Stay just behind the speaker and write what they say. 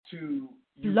to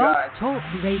you Blog guys. Talk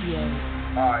Radio.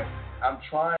 All right, I'm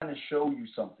trying to show you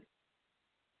something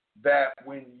that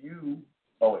when you.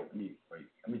 Oh wait. Let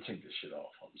me take this shit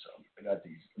off. I'm sorry. I got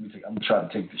these. I'm trying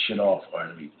to take this shit off. All right,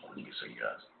 let me say,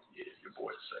 guys. Yeah, your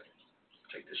boy a second.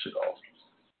 Take this shit off.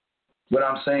 What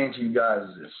I'm saying to you guys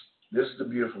is this. This is the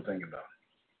beautiful thing about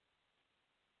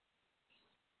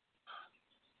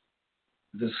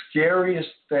it. The scariest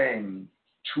thing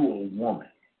to a woman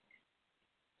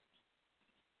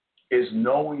is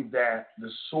knowing that the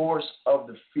source of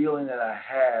the feeling that I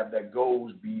have that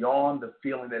goes beyond the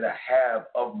feeling that I have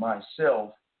of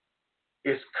myself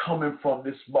is coming from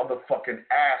this motherfucking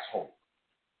asshole.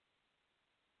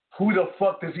 Who the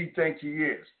fuck does he think he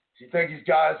is? Does he think these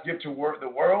guys get to work the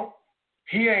world?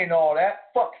 He ain't all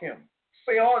that. Fuck him.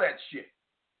 Say all that shit.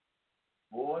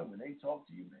 Boy, when they talk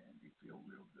to you, man, they feel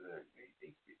real good.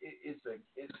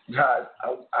 Guys,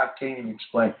 I can't even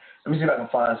explain. Let me see if I can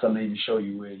find something to show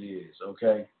you where it is,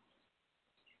 okay?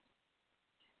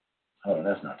 Hold on,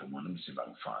 that's not the one. Let me see if I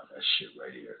can find that shit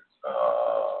right here.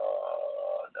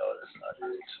 No, that's not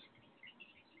it.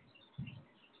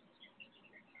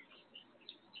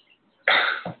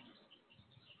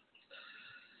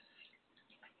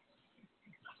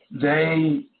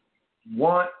 They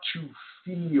want to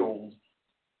feel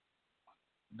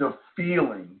the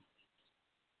feeling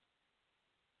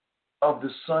of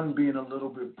the sun being a little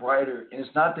bit brighter. And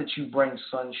it's not that you bring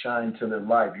sunshine to their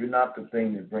life. You're not the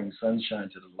thing that brings sunshine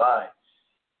to the life.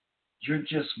 You're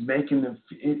just making them,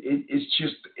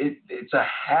 it's a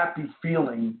happy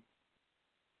feeling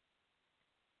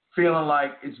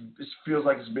like it feels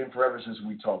like it's been forever since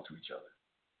we talked to each other.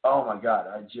 Oh my God,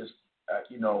 I just,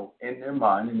 in their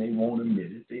mind, and they won't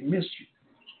admit it, they missed you.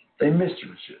 They missed you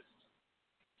and shit.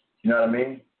 You know what I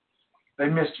mean? They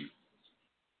missed you.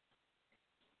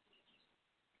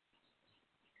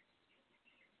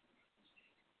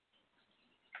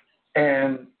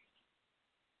 And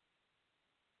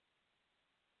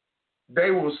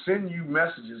they will send you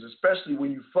messages, especially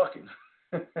when you fucking.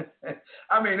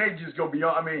 I mean, they just go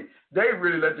beyond. I mean, they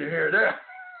really let their hair down.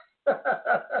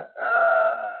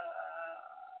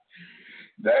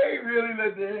 They really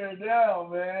let their hair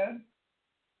down, man.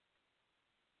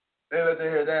 They let their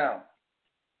hair down.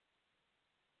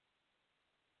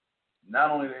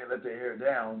 Not only they let their hair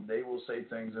down, they will say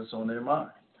things that's on their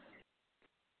mind.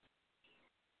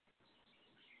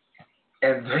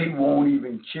 And they won't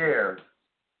even care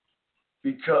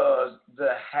because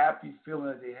the happy feeling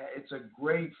that they have, it's a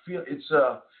great feel. It's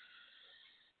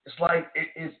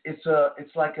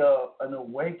like an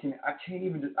awakening. I can't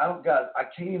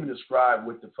even describe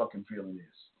what the fucking feeling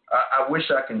is. I wish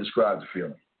I can describe the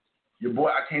feeling. Your boy,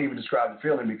 I can't even describe the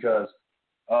feeling because,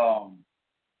 I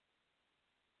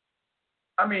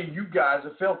mean, you guys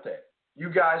have felt that.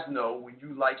 You guys know when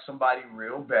you like somebody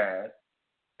real bad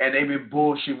and they've been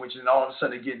bullshitting with you and all of a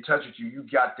sudden they get in touch with you, you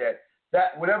got that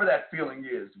whatever that feeling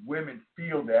is, women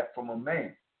feel that from a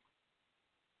man.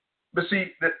 But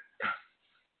see,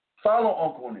 follow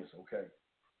Uncle on this, okay?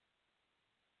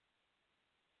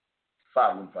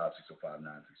 515-605-9370.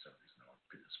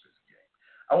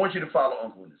 I want you to follow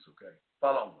Uncle on this, okay?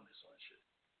 Follow Uncle on this on shit.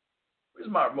 Where's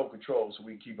my remote control so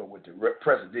we can keep up with the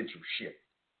presidential shit?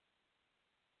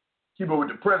 Keep up with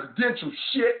the presidential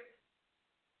shit.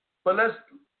 But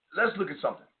let's look at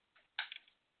something.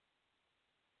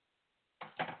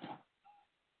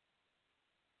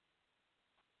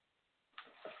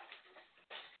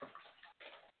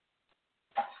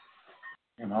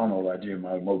 And I don't know what I did with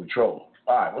my remote control.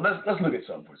 All right, well, let's look at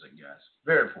something for a second, guys.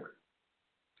 Very important.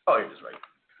 Oh, here it is right.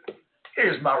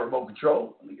 Here's my remote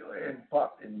control. Let me go ahead and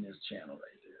pop in this channel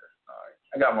right there. All right,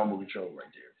 I got my remote control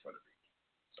right there in front of me.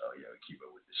 So, yeah, we keep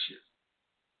up with this shit.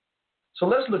 So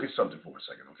let's look at something for a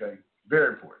second, okay?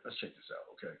 Very important. Let's check this out,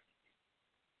 okay?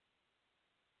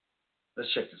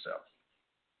 Let's check this out.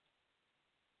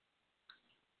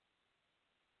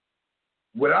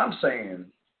 What I'm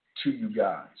saying to you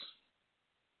guys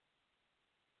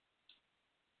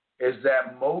is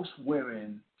that most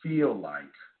women feel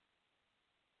like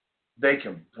they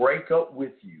can break up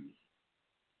with you,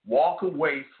 walk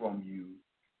away from you,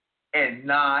 and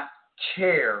not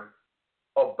care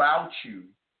about you.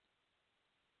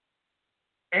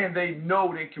 And they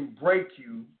know they can break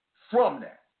you from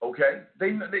that, okay?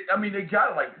 They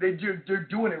got it like they're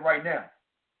doing it right now.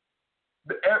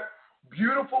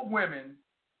 Beautiful women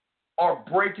are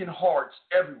breaking hearts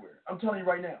everywhere. I'm telling you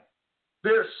right now.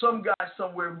 There's some guy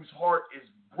somewhere whose heart is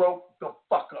broke the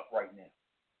fuck up right now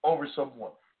over some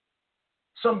woman.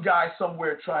 Some guy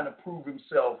somewhere trying to prove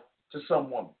himself to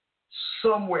some woman.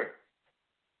 Somewhere.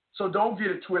 So don't get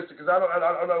it twisted because I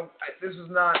don't, this is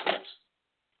not,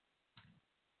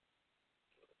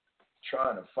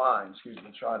 trying to find. Excuse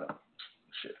me, trying to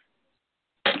shit.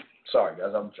 Sorry,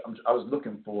 guys. I was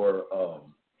looking for.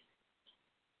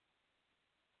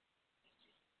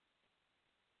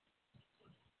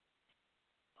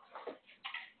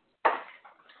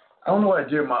 I don't know what I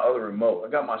did with my other remote.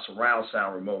 I got my surround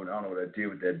sound remote. I don't know what I did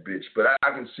with that bitch, but I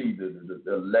can see the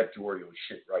electoral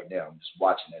shit right now. I'm just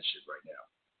watching that shit right now.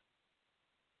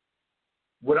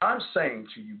 What I'm saying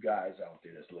to you guys out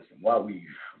there that's listening, while we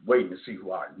waiting to see who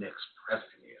our next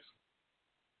president is,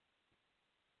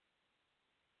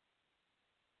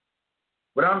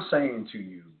 what I'm saying to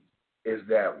you is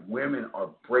that women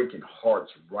are breaking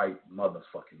hearts right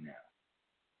motherfucking now,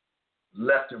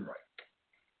 left and right.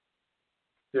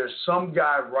 There's some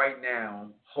guy right now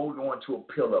holding on to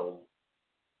a pillow,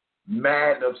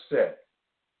 mad and upset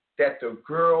that the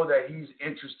girl that he's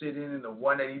interested in and the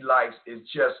one that he likes is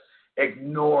just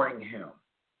ignoring him.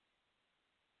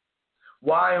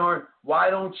 Why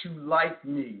don't you like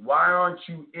me? Why aren't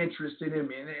you interested in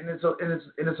me? And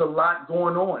it's a lot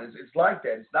going on. It's like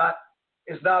that.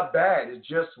 It's not bad. It's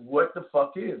just what the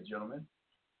fuck is, gentlemen.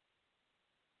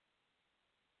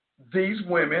 These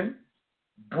women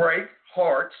break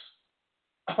hearts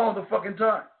all the fucking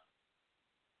time.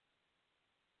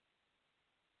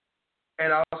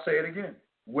 And I'll say it again.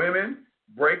 Women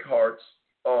break hearts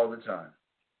all the time.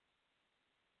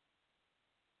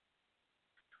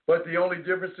 But the only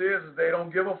difference is they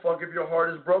don't give a fuck if your heart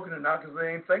is broken or not because they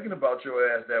ain't thinking about your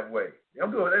ass that way. They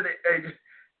don't do it. Hey,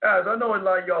 guys, I know a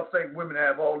lot of y'all think women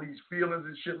have all these feelings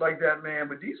and shit like that, man,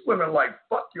 but these women are like,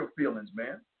 fuck your feelings,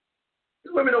 man.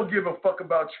 These women don't give a fuck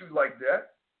about you like that.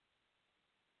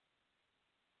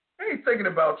 They ain't thinking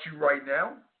about you right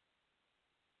now.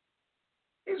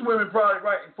 These women probably,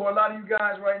 right, for a lot of you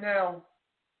guys right now,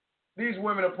 these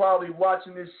women are probably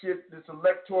watching this shit, this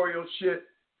electoral shit,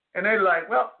 and they're like,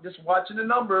 well, just watching the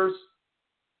numbers.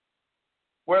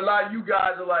 Where a lot of you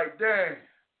guys are like, dang,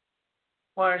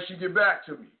 why didn't she get back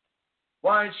to me?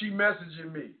 Why ain't she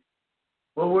messaging me?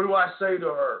 Well, what do I say to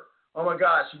her? Oh, my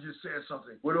God, she just said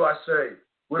something. What do I say?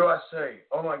 What do I say?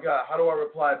 Oh, my God, how do I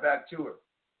reply back to her?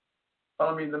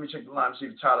 Let me check the line and see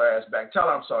if Tyler asked back.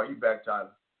 Tyler, I'm sorry. You back,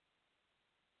 Tyler.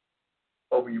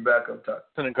 Over, you back up, Tyler.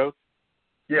 Listening, Coach?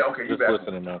 Yeah, okay, you Just back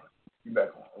listening on. now. You back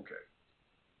on, okay.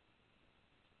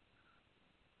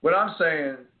 What I'm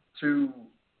saying to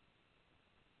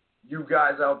you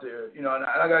guys out there, you know, and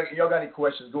y'all got any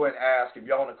questions, go ahead and ask. If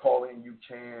y'all want to call in, you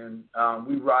can.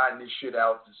 We riding this shit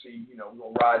out to see, you know, we're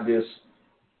going to ride this,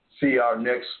 see our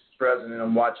next president.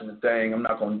 I'm watching the thing. I'm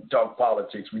not going to talk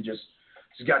politics. We just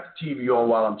got the TV on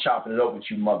while I'm chopping it up with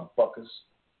you motherfuckers.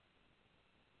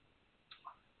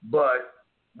 But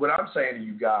what I'm saying to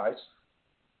you guys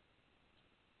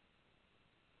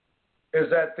is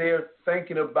that they're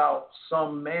thinking about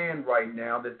some man right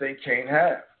now that they can't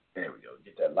have. There we go.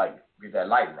 Get that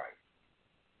light right.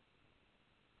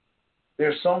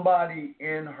 There's somebody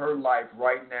in her life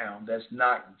right now that's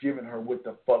not giving her what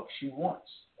the fuck she wants,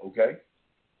 okay?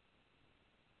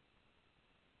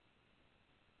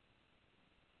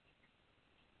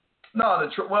 No,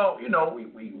 well, you know,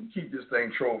 we keep this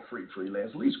thing troll-free,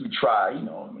 freelance. At least we try, you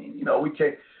know. I mean, you know, we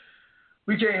can't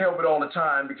help it all the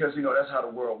time because, you know, that's how the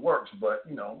world works. But,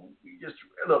 you know, we just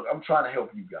look. I'm trying to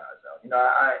help you guys out. You know,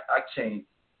 I can't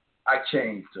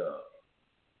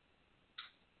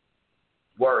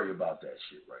worry about that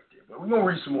shit right there. But we're gonna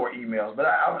read some more emails. But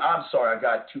I'm sorry I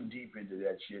got too deep into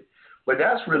that shit. But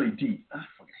that's really deep. I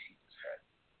fucking hate this hat.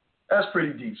 That's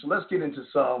pretty deep. So let's get into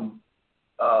some.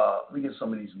 Let me get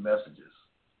some of these messages.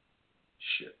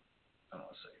 Shit. I don't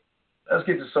want to say. Let's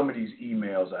get to some of these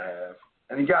emails I have.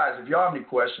 And guys, if y'all have any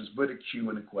questions, put a Q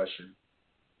in the question.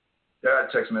 There are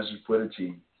text message, put a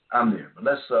T. I'm there. But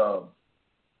let's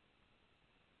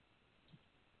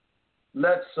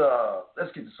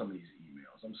get to some of these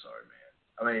emails. I'm sorry, man.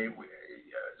 I mean,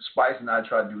 Spice and I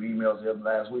tried to do emails the other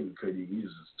last week. We couldn't even. We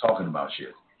was just talking about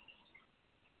shit.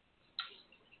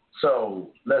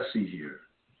 So let's see here.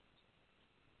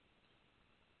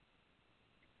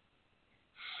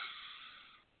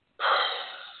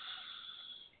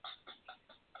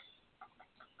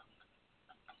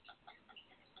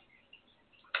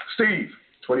 Steve,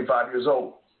 25 years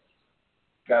old,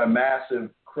 got a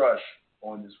massive crush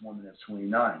on this woman that's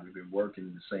 29. We've been working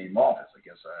in the same office.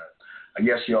 I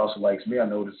guess she also likes me. I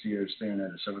noticed here staring at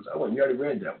her several times. Oh, wait, we already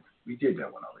read that one. We did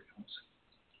that one already.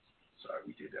 Sorry,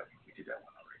 we did that one. We did that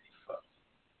one already. Fuck.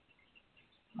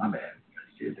 My bad. We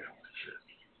already did that one. Shit.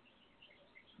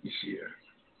 Let me see here.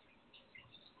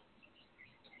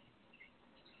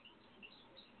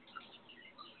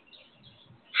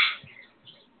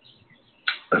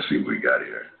 Let's see what we got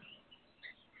here.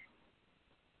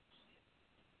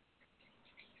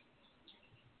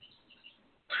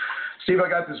 Chief, I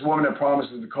got this woman that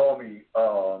promises to call me,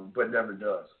 but never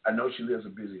does. I know she lives a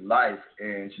busy life,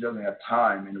 and she doesn't have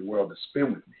time in the world to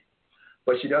spend with me.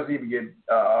 But she doesn't even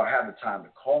have the time to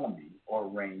call me or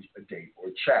arrange a date or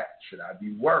chat. Should I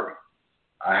be worried?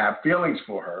 I have feelings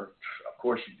for her. Of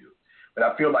course you do. But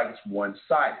I feel like it's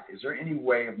one-sided. Is there any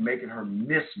way of making her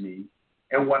miss me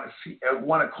and want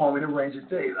to call me to arrange a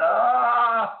date?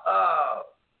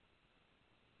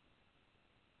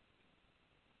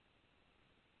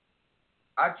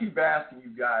 I keep asking you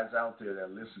guys out there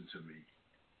that listen to me,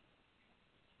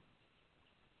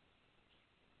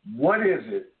 what is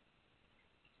it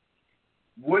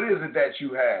that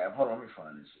you have? Hold on, let me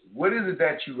find this. What is it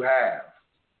that you have?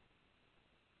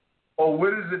 Or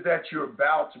what is it that you're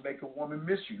about to make a woman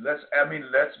miss you? Let's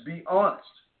be honest.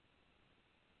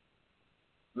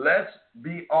 Let's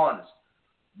be honest.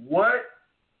 What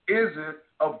is it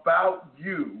about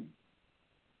you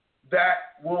that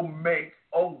will make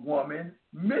a woman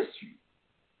miss you?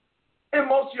 And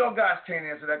most of y'all guys can't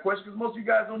answer that question because most of you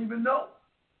guys don't even know.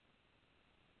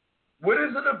 What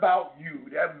is it about you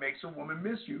that makes a woman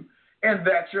miss you? And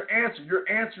that's your answer. Your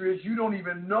answer is you don't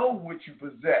even know what you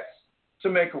possess to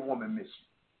make a woman miss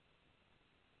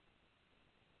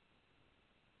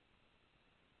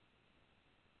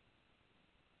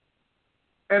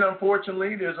you. And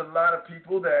unfortunately, there's a lot of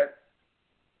people that,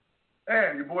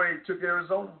 and your boy took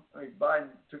Arizona. Biden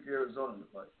took Arizona.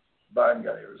 Biden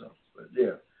got Arizona. But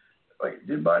yeah. Wait,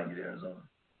 did Biden get Arizona?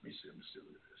 Let me see. Let me still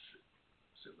look at this shit.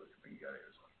 Still look at me. He got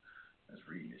Arizona. Let's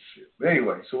read this shit. But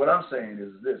anyway, so what I'm saying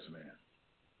is this, man.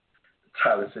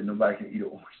 Tyler said nobody can eat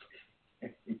an orange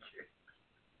like he can.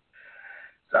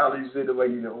 Tyler, you said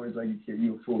nobody can eat an orange like you can.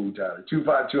 You a fool, Tyler.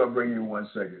 252, I'll bring you in 1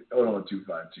 second. Hold on,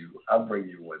 252. I'll bring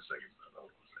you in 1 second.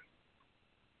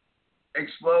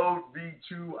 Explode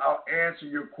V2, I'll answer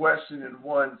your question in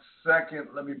 1 second.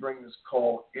 Let me bring this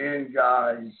call in,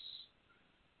 guys.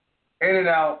 In and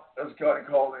out. Let's go ahead and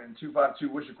call in. 252,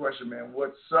 what's your question, man?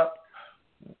 What's up?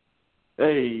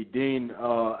 Hey, Dean.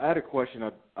 I had a question.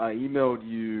 I emailed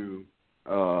you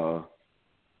a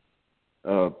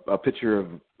picture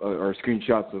of or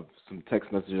screenshots of some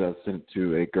text messages I sent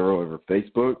to a girl over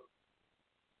Facebook,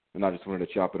 and I just wanted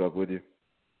to chop it up with you.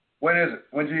 When is it?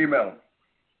 When did you email him?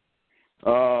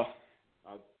 I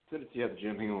sent it to you at the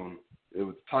gym. Hang on.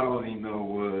 The title of the email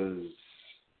was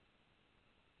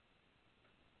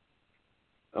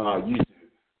YouTube.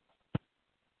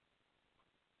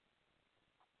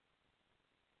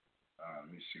 Let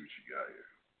me see what you got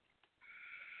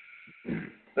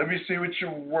here. Let me see what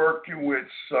you're working with,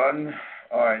 son.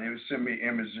 All right, you send me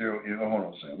image 0. Hold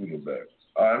on a second. Let me go back.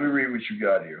 All right, let me read what you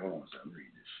got here. Hold on a second. Let me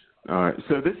read this shit. All right,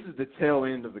 so this is the tail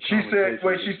end of the conversation.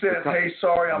 She said, hey,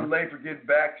 sorry, I'm late for getting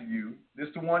back to you.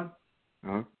 This the one?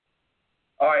 Uh-huh.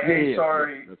 All right, hey, yeah,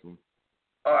 sorry. That's one.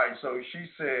 All right, so she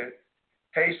said,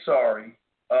 hey, sorry,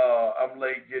 I'm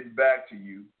late getting back to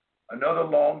you. Another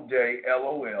long day,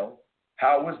 LOL.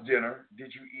 How was dinner?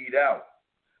 Did you eat out?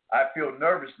 I feel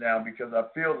nervous now because I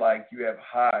feel like you have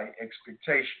high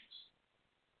expectations.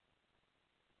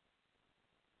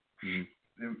 Mm-hmm.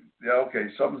 Yeah, okay,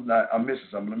 I'm missing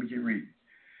something. Let me keep reading.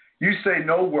 You say,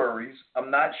 no worries. I'm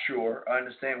not sure. I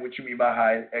understand what you mean by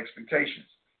high expectations.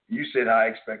 You said high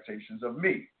expectations of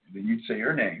me. Then you'd say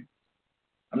your name.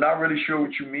 I'm not really sure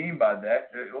what you mean by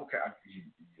that. Okay,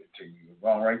 you're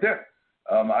wrong right there.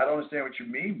 I don't understand what you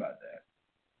mean by that.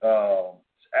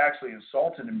 It's actually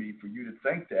insulting to me for you to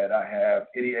think that I have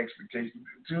any expectations.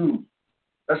 Dude,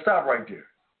 let's stop right there.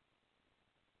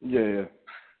 Yeah.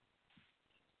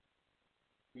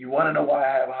 You want to know why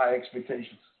I have high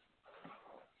expectations?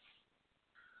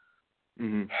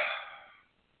 Mm-hmm.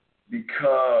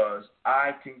 Because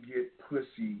I can get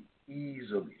pussy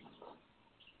easily.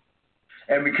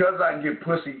 And because I can get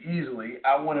pussy easily,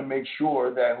 I want to make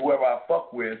sure that whoever I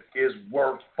fuck with is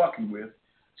worth fucking with.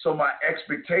 So my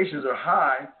expectations are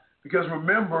high because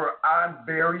remember, I'm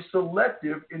very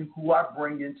selective in who I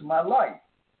bring into my life.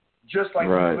 Just like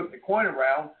you flip the coin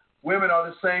around, women are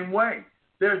the same way.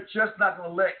 They're just not going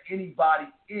to let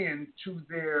anybody into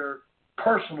their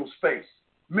personal space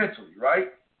mentally,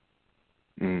 right?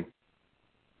 Mm.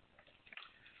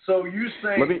 So you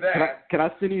saying that. Can I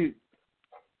send you?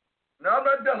 No, I'm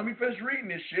not done. Let me finish reading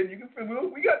this shit. You can.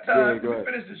 We got time. Yeah, Let me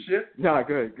finish this shit. No,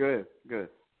 go ahead.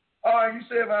 All right, you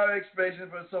say about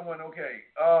expectations for someone. Okay.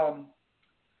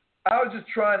 I was just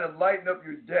trying to lighten up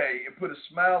your day and put a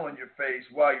smile on your face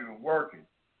while you were working.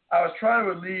 I was trying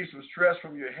to relieve some stress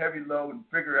from your heavy load and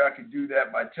figured I could do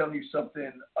that by telling you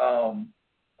something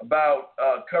about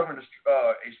covering a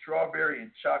strawberry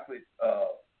and chocolate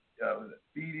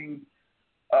feeding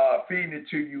feeding it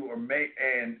to you, or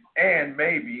and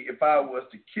maybe if I was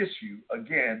to kiss you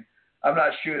again, I'm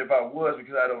not sure if I was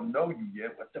because I don't know you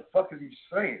yet. What the fuck is he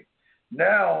saying?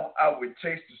 Now I would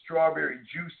taste the strawberry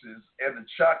juices and the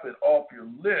chocolate off your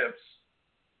lips,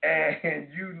 and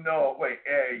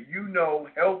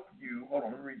help you. Hold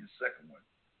on, let me read the second one.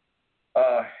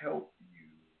 Help you,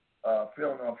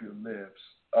 feeling off your lips.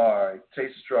 All right,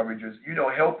 taste the strawberry juice.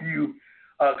 Help you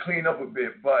clean up a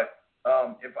bit. But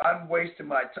if I'm wasting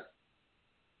my time,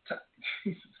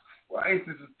 Jesus Christ,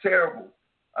 this is terrible.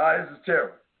 This is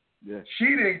terrible. Yeah. She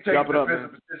didn't take the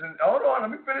defensive position. Hold on,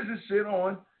 let me finish this shit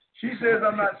on. She says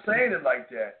I'm not saying it like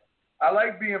that. I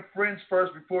like being friends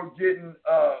first before getting.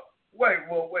 Wait.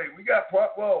 We got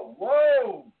whoa.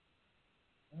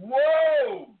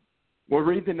 Well,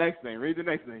 read the next thing.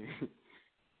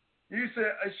 You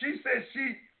said she said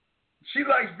she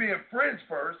likes being friends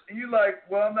first, and you like,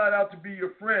 well, I'm not out to be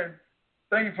your friend.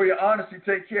 Thank you for your honesty.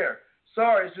 Take care.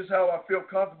 Sorry, it's just how I feel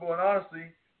comfortable, and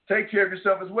honestly, take care of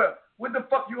yourself as well. What the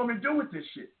fuck you want me to do with this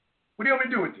shit? What do you want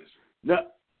me to do with this?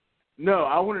 No,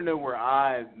 I want to know where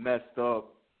I messed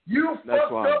up. You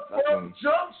fucked up from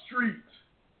Jump Street.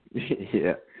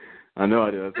 Yeah, I know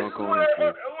I did. That's this is what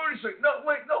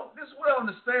this is what I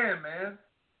understand, man.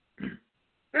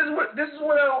 This is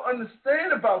what I don't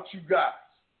understand about you guys.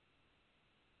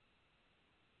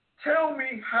 Tell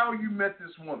me how you met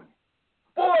this woman.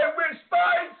 Boy, where's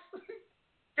Spice?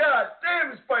 God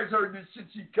damn it, Spice heard this shit.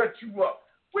 She cut you up.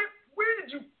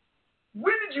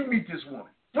 Where did you meet this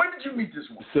woman? When did you meet this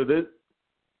woman?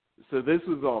 So this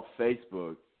was off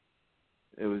Facebook.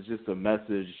 It was just a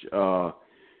message.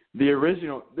 The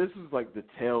original. This was like the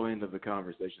tail end of the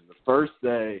conversation. The first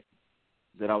day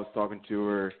that I was talking to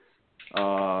her.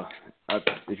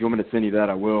 If you want me to send you that,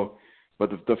 I will. But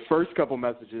the first couple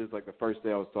messages, like the first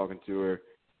day I was talking to her,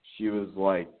 she was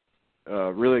like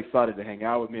really excited to hang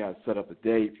out with me. I set up a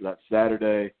date for that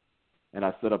Saturday, and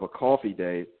I set up a coffee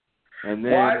date. And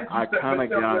then I kind of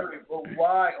got.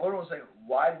 Why? Hold on a second.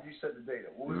 Why did you set the date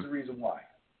up? What was the reason why?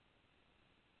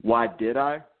 Why did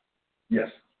I?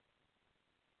 Yes.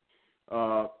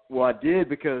 Well, I did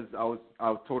because I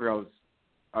told her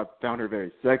I found her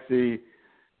very sexy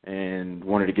and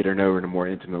wanted to get her to know her in a more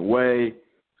intimate way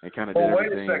and kind of did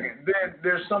everything. Wait a second. Then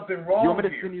there's something wrong here. You want me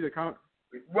to send you the comment?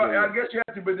 Well, I guess you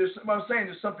have to, but I'm saying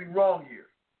there's something wrong here.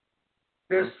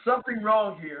 There's something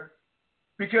wrong here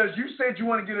because you said you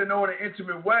want to get to know her in an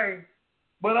intimate way,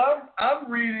 but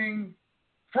I'm reading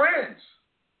friends.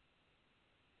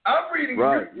 I'm reading.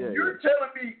 Right, you're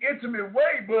telling me intimate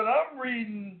way, but I'm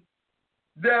reading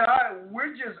that I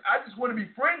just want to be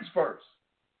friends first.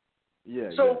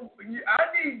 Yeah. So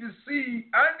I need to see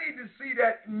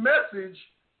that message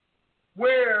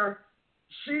where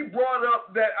she brought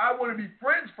up that I want to be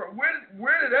friends first.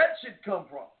 Where did that shit come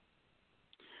from?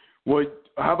 Well,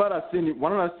 how about why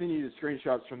don't I send you the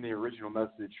screenshots from the original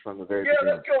message from the very beginning?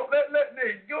 Yeah, let's go.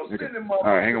 Go send them. All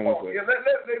right, hang on one second. Yeah, let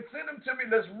send them to me.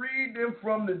 Let's read them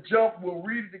from the jump. We'll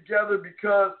read it together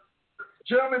because,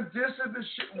 gentlemen, this is the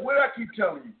shit. What I keep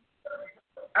telling you.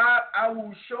 I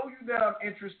will show you that I'm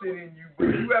interested in you, but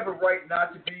you have a right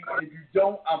not to be. And if you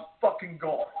don't, I'm fucking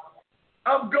gone.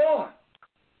 I'm gone.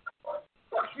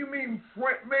 Fuck you mean,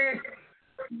 man?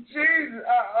 Jesus.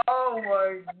 Oh,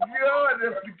 my God.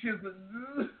 That's the kiss.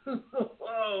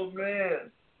 Oh,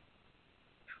 man.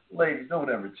 Ladies, don't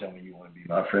ever tell me you want to be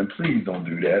my friend. Please don't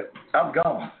do that. I'm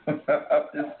gone.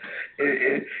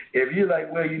 If you're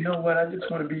like, well, you know what? I just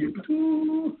want to be your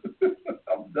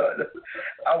I'm done.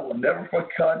 I will never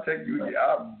contact you again.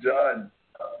 I'm done.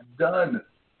 Done.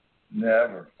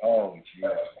 Never. Oh,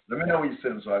 Jesus. Let me know when you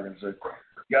send them so I can say,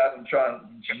 guys, I'm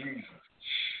trying. Jesus.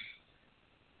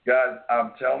 Guys,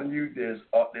 I'm telling you, there's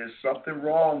something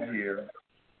wrong here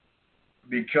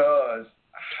because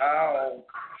how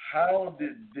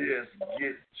did this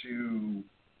get to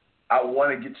I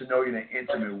want to get to know you in an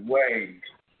intimate way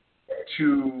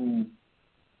to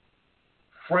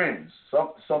friends?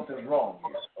 Something's wrong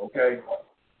here, okay?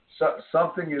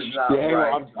 Something is not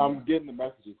right. I'm getting the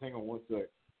messages. Hang on one sec.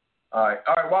 All right.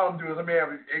 While I'm doing it, let me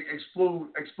have it explode.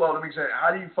 Let me say,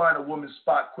 how do you find a woman's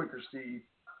spot quicker, Steve?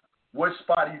 What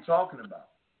spot are you talking about?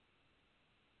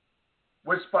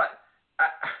 What spot?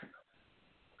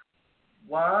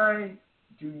 Why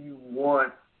do you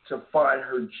want to find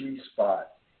her G-spot?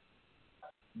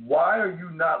 Why are you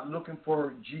not looking for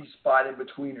her G-spot in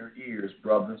between her ears,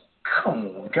 brothers? Come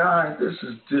on, guys. This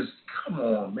is just, come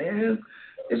on, man.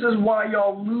 This is why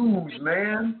y'all lose,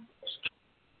 man.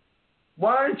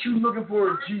 Why aren't you looking for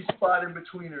her G-spot in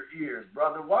between her ears,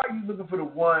 brother? Why are you looking for the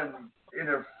one in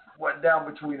her,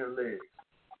 down between her legs?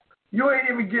 You ain't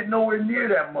even getting nowhere near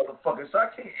that motherfucker, so I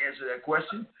can't answer that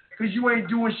question because you ain't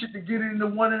doing shit to get it into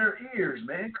one of her ears,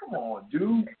 man. Come on,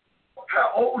 dude.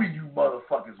 How old are you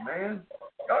motherfuckers, man?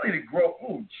 Y'all need to grow.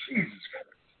 Oh, Jesus Christ.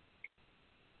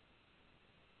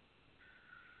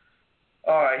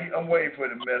 All right, I'm waiting for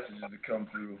the messages to come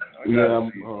through.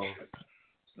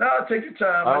 No, take your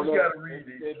time. I just got to read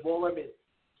these. It won't let me.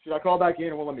 Should I call back in?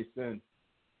 It won't let me send.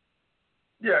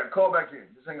 Yeah, call back in.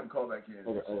 Just hang up, call back in.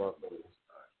 Okay. All right.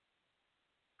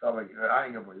 Call back in. I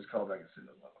hang up with you. Just call back and send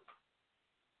it.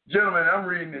 Gentlemen, I'm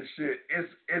reading this shit.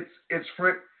 It's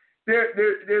frick.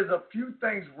 There's a few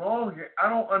things wrong here. I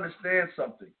don't understand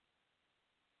something.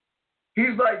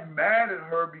 He's like mad at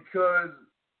her because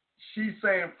she's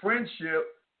saying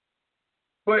friendship,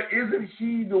 but isn't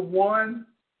he the one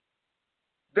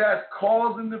that's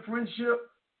causing the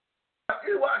friendship? That's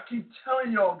why I keep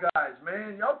telling y'all guys,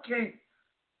 man,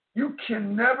 you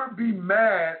can never be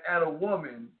mad at a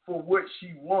woman for what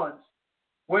she wants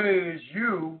when it is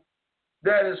you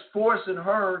that is forcing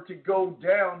her to go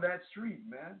down that street,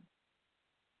 man.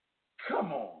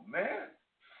 Come on, man.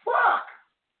 Fuck.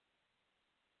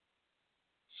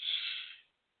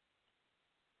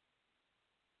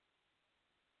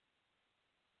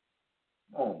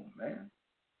 Come on, man.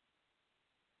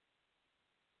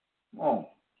 Come on.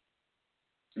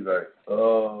 See if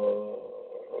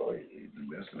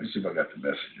let me see if I got the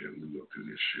message here. We'll go through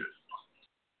this shit.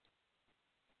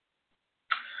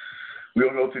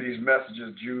 We'll go through these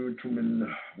messages, Jude,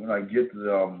 when I get to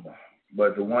them.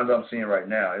 But the ones I'm seeing right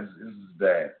now, this is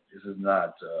bad. This is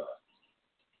not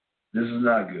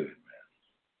good,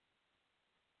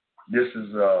 man. This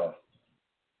is a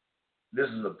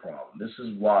problem. This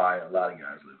is why a lot of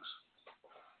guys lose.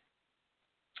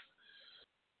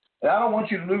 And I don't want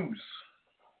you to lose.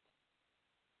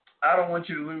 I don't want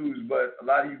you to lose, but a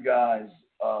lot of you guys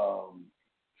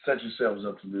set yourselves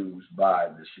up to lose by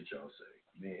this shit y'all say.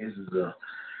 I mean, this is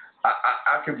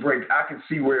I can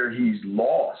see where he's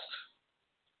lost,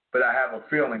 but I have a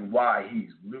feeling why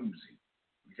he's losing.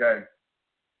 Okay?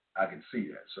 I can see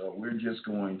that. So we're just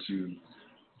going to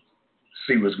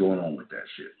see what's going on with that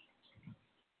shit.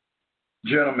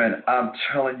 Gentlemen, I'm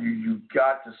telling you, you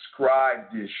got to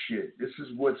scribe this shit. This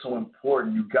is what's so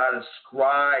important. You got to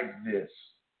scribe this.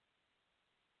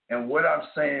 And what I'm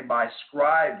saying by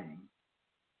scribing,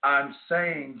 I'm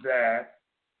saying that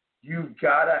you've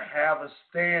got to have a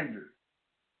standard.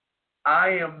 I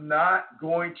am not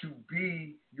going to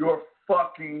be your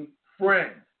fucking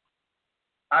friend.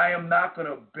 I am not going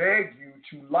to beg you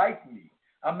to like me.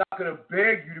 I'm not going to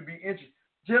beg you to be interested.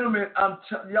 Gentlemen,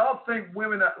 y'all think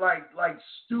women are like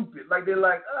stupid. Like they're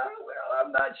like, oh, well,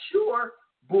 I'm not sure.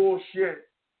 Bullshit.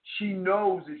 She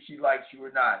knows if she likes you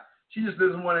or not. She just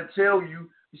doesn't want to tell you.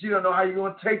 She don't know how you're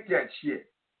going to take that shit.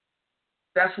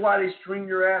 That's why they string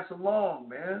your ass along,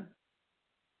 man.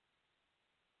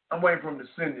 I'm waiting for him to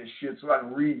send this shit so I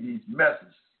can read these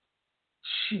messages.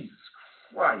 Jesus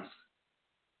Christ.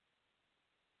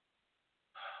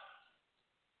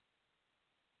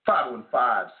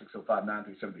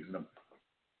 515-605-9370 is the number.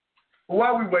 But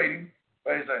while we're waiting,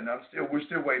 we're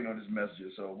still waiting on this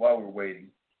message. So while we're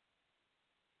waiting,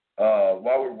 we're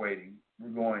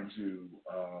going to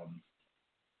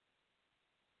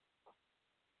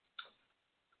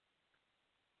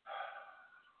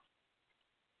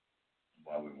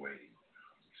while we're waiting,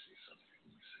 let me see something.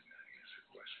 Let me see. I answer a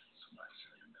question. Somebody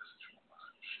sent me a message from my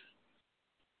shit.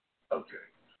 Okay.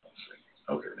 Let's see.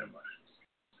 Okay, never mind.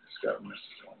 It's got a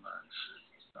message online.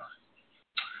 Shit. All right.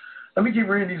 Let me keep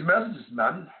reading these messages,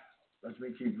 man. Let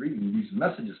me keep reading these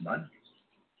messages, man.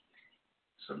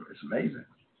 So it's amazing.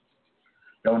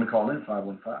 Y'all want to call in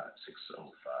 515-605-9373.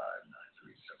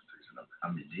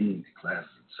 I'm your dean. The class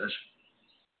is in session.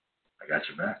 I got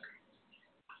your back.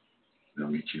 We're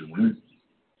going to get you to win.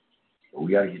 But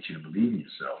we got to get you to believe in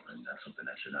yourself, and that's something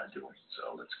that you're not doing.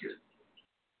 So let's get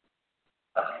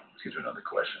to another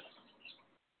question.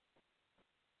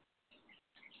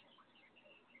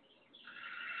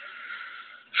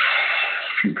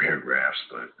 A few paragraphs,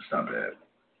 but it's not bad.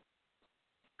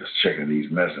 Just checking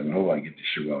these messages. I hope I get this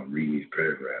shit while I'm reading these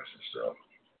paragraphs and stuff.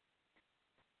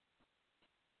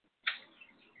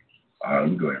 All right,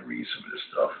 let me go ahead and read some of this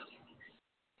stuff.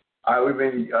 All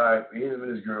right, him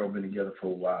and his girl have been together for a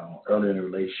while. Earlier in the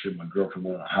relationship, my girlfriend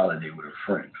went on a holiday with her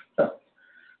friend. A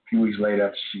few weeks later,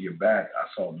 after she got back, I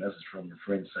saw a message from her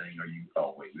friend saying, we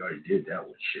already did that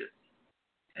one, shit.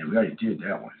 And we already did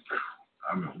that one.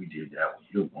 I remember we did that one.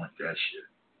 You don't want that shit.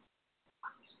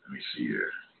 Let me see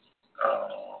here.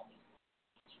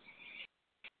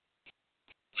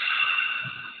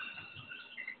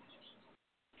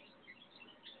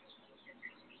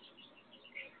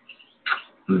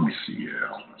 Let me see here.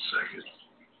 Hold on a second.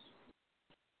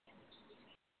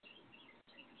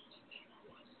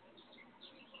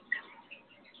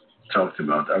 Talked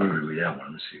about that. I remember we had one.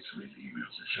 Let me see some of the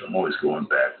emails and shit. I'm always going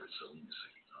backwards, so let me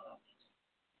see.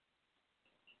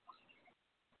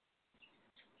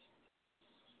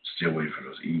 Still waiting for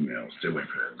those emails. Still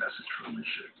waiting for that message from me.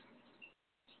 Shit.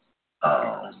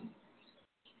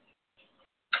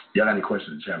 Y'all got any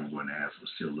questions in the chat? I'm going to ask. I'm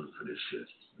still looking for this shit.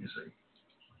 Let me see.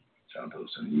 Trying to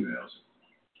post some emails.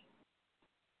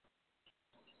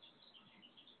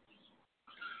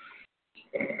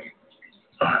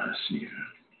 All right, let's see here.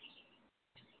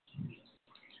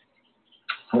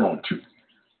 Hold on,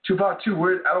 252.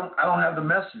 Where I don't have the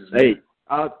messages. Hey,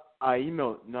 I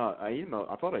emailed. No, I emailed.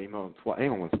 I thought I emailed him twice.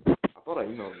 Hang on one second. I thought I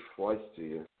emailed him twice to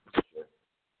you.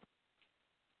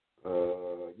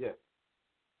 Yeah.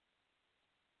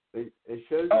 It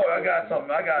shows. Oh, I got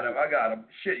something. I got him.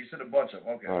 Shit, you sent a bunch of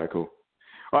them. Okay. All right, cool.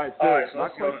 All right, so, so my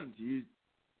question to you,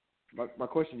 my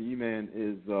question to you, man,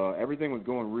 is everything was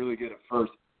going really good at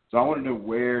first, so I want to know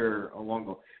where along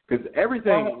the, because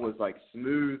everything was like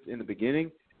smooth in the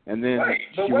beginning, and then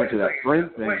she went to that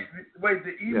friend thing. Wait,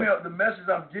 the email, the message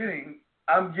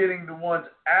I'm getting the ones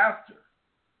after.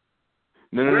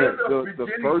 No. The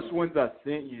first ones I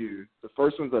sent you,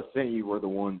 were the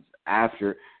ones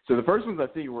after. So the first ones I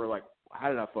sent you were like, how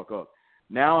did I fuck up?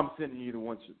 Now I'm sending you the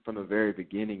ones from the very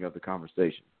beginning of the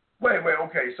conversation. Wait,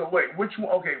 okay. So which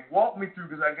one? Okay, walk me through,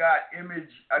 because I got image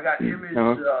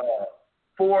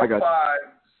 4, 5,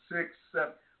 6,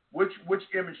 7. Which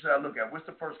image should I look at? What's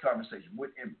the first conversation?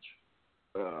 What image?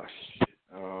 Shit.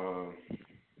 I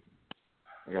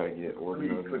gotta get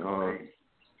organized.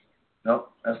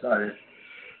 Nope, that's not it.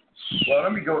 Well,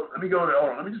 let me go to.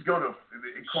 Hold on. Let me just go to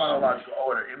in chronological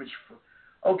order. Image 4.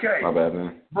 Okay. My bad,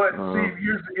 man. But see,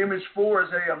 here's the image 4 is,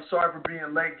 hey, I'm sorry for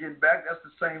being late getting back. That's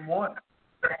the same one.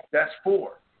 That's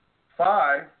 4.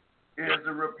 5 is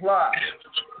the reply.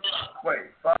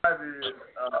 Wait, 5 is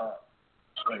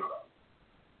wait.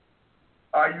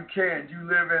 Are you can? Do you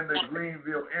live in the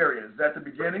Greenville area? Is that the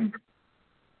beginning?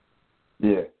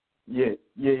 Yeah.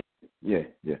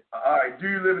 All right. Do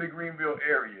you live in the Greenville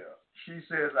area? She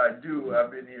says, I do.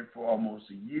 I've been here for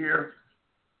almost a year.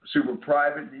 Super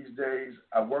private these days.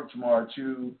 I work tomorrow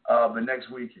too, but next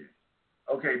weekend.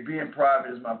 Okay, being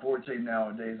private is my forte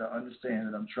nowadays. I understand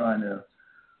that I'm trying to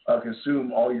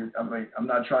consume all your. I'm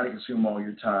not trying to consume all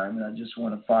your time, and I just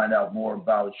want to find out more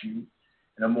about you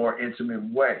in a more intimate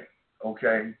way.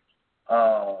 Okay,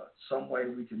 some way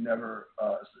we can never.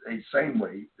 Same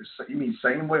way. You mean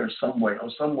same way or some way?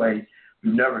 Or some way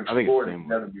we've never explored it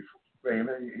together before. Wait, I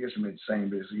guess you meant same,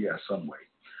 but yeah, some way.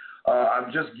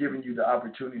 I'm just giving you the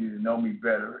opportunity to know me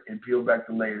better and peel back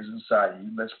the layers inside you.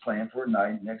 Let's plan for a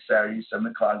night next Saturday, 7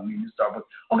 o'clock, meeting at Starbucks.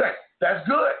 Okay, that's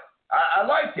good. I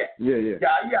like that. Yeah. You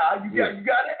got an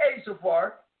A so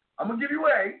far. I'm gonna give you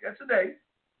an A. That's an A.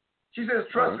 She says,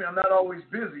 "Trust me, I'm not always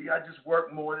busy. I just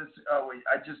work more.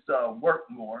 Work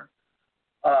more.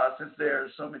 Since there are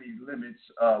so many limits,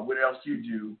 what else do you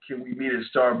do? Can we meet at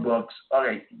Starbucks?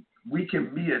 Okay, we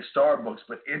can meet at Starbucks,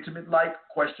 but intimate like ?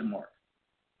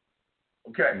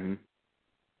 Okay. Mm-hmm.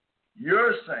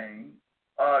 You're saying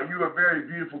you're a very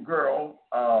beautiful girl,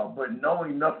 but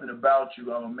knowing nothing about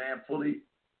you, I'm a man fully.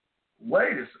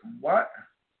 Wait a second. What?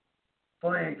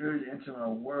 Fully engaged into my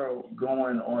world,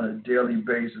 going on a daily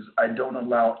basis. I don't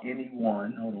allow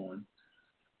anyone. Hold on.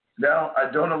 Now I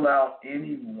don't allow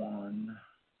anyone.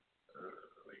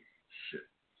 Shit.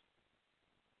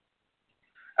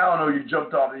 I don't know. You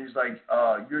jumped off. And he's like,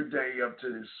 your day up to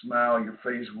this smile on your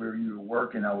face where you were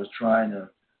working. I was trying to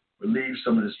relieve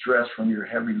some of the stress from your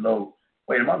heavy load.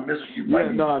 Wait, am I missing you?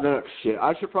 Yeah, no, shit.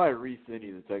 I should probably resend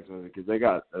you the text message because they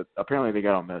got apparently they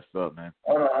got all messed up, man.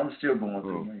 Oh no, I'm still going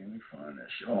through. Let me find that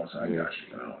shit. Hold on, I got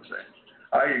you. Hold on a second.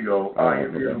 There you go. You're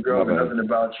a beautiful girl, but nothing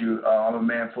about you. I'm a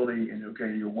man fully in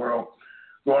your world,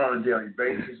 going on a daily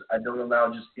basis. I don't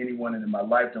allow just anyone into my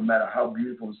life, no matter how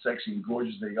beautiful and sexy and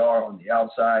gorgeous they are on the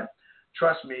outside.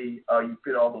 Trust me, you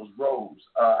fit all those roles.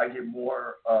 I get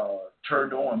more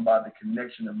turned on by the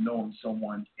connection of knowing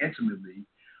someone intimately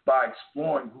by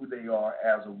exploring who they are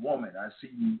as a woman.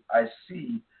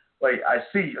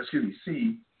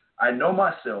 I know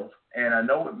myself, and I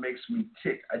know what makes me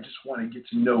tick. I just want to get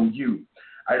to know you.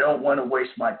 I don't want to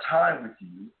waste my time with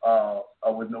you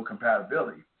with no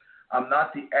compatibility. I'm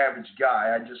not the average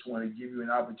guy. I just want to give you an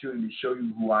opportunity to show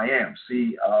you who I am.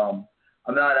 See, I'm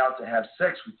not out to have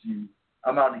sex with you.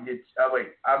 I'm out to get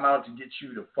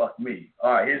you to fuck me.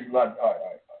 All right, here's a lot. All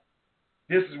right.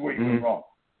 This is where you went wrong.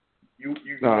 This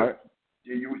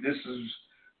is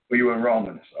where you went wrong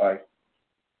in this. All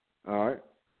right.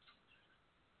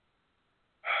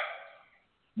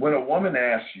 when a woman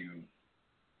asks you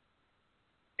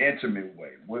intimate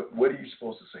way, what are you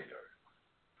supposed to say to her?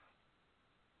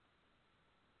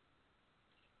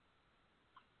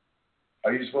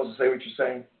 Are you supposed to say what you're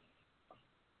saying?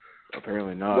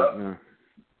 Apparently not. Well, no.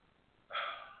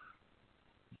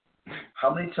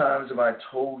 How many times have I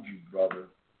told you, brother,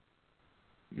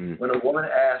 when a woman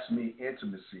asks me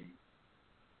intimacy,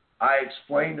 I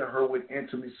explain to her what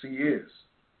intimacy is.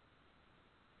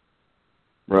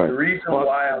 Right. The reason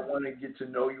why I want to get to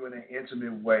know you in an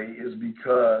intimate way is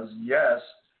because, yes,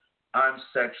 I'm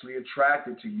sexually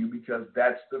attracted to you because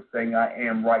that's the thing I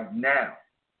am right now.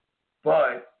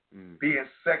 But being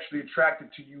sexually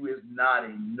attracted to you is not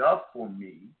enough for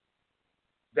me.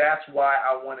 That's why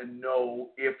I want to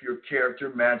know if your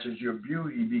character matches your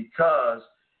beauty, because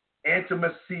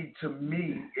intimacy to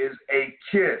me is a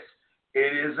kiss.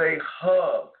 It is a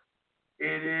hug.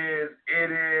 It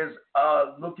is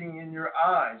looking in your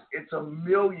eyes. It's a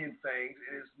million things.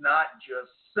 It is not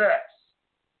just sex.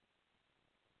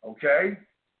 Okay?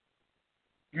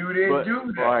 You didn't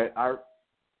do that. All right,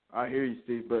 I hear you,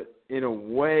 Steve, but in a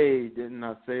way, didn't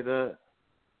I say that?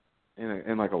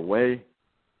 In like a way?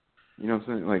 You know what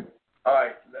I'm saying? Like. All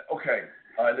right, okay.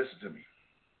 All right, listen to me.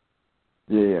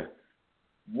 Yeah.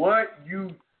 What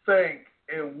you think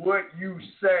and what you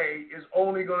say is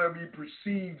only going to be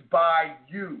perceived by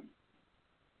you.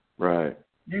 Right.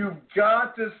 You've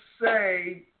got to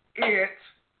say it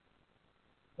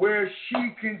where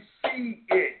she can see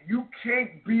it. You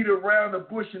can't beat around the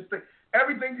bush and think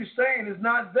everything you're saying is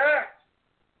not that,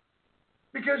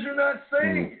 because you're not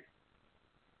saying it.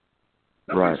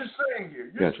 Look what you're saying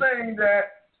here. You're saying that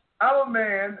I'm a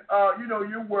man,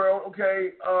 your world,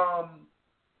 okay,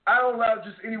 I don't allow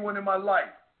just anyone in my life.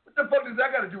 What the fuck does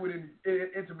that got to do with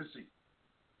intimacy?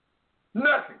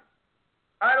 Nothing.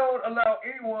 I don't allow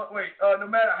anyone, no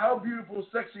matter how beautiful,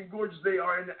 sexy, and gorgeous they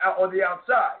are on the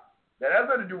outside. That has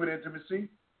nothing to do with intimacy.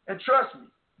 And trust me,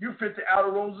 you fit the outer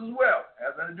roles as well. It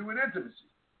has nothing to do with intimacy.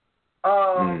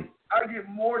 I get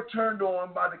more turned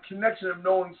on by the connection of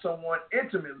knowing someone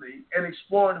intimately and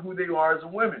exploring who they are as a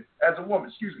woman.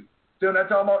 Still not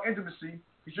talking about intimacy,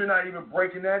 because you're not even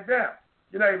breaking that down.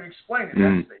 You're not even explaining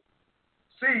that statement.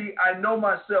 See, I know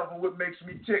myself and what makes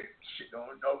me tick. Shit, don't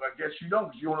know. I guess you don't,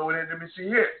 because you don't know what intimacy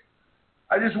is.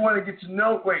 I just want to get to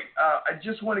know. I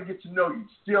just want to get to know you.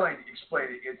 Still ain't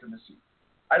explaining intimacy.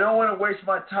 I don't want to waste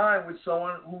my time with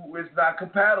someone who is not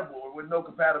compatible or with no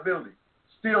compatibility.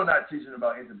 Still not teaching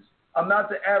about intimacy. I'm not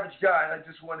the average guy, and I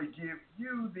just want to give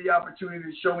you the opportunity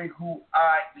to show you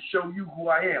who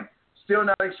I am. Still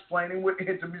not explaining what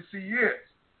intimacy is.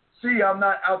 See, I'm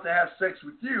not out to have sex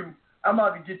with you. I'm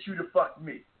out to get you to fuck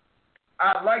me.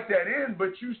 I like that in,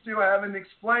 but you still haven't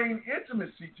explained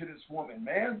intimacy to this woman,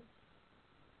 man.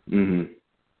 Mm-hmm.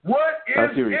 What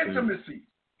is intimacy?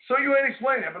 So you ain't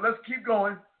explaining it, but let's keep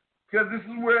going, because this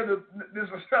is where this is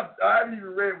stuff I haven't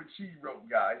even read what she wrote,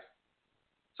 guys.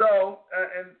 So,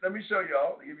 and let me show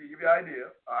y'all, give you an idea.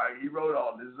 All right, he wrote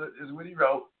all this. This is what he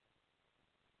wrote.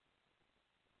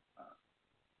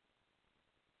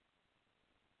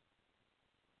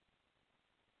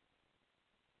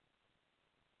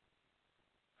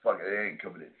 Fuck it, it ain't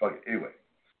coming in. Fuck it. Anyway.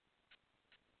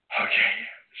 Okay.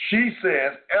 She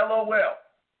says, LOL.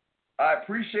 I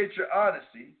appreciate your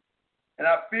honesty, and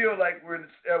I feel like we're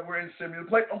in similar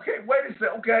place. Okay, wait a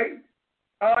second. Okay.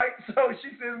 All right. So she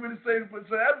says we're in the same place.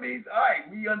 So that means, all right,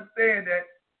 we understand that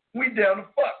we down to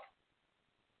fuck.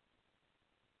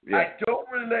 Yeah. I don't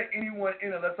really let anyone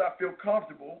in unless I feel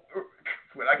comfortable.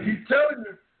 But I keep telling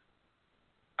her,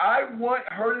 I want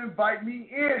her to invite me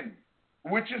in,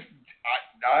 which is,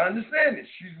 I understand this.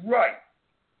 She's right.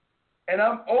 And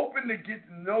I'm open to get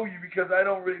to know you because I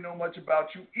don't really know much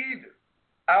about you either.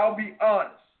 I'll be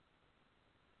honest.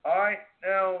 All right?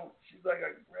 Now, she's like,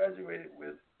 I graduated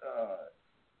with,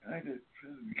 I did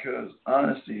because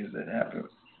honesty is that happened.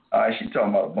 All right, she's talking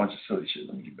about a bunch of silly shit.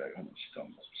 Let me get back. Hold on. She's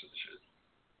talking about some silly shit.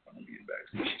 Let me get back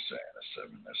to what she's saying. That's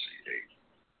 7. Let's see,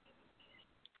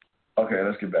 8. Okay,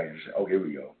 let's get back to this. Okay, here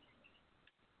we go.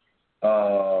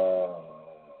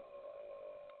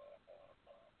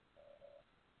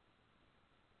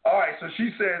 All right, so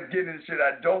she says, getting into shit,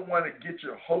 I don't want to get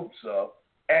your hopes up.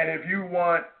 And if you don't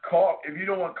want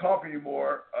coffee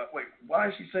anymore, wait, why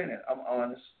is she saying that? I'm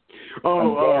honest.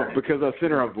 Because I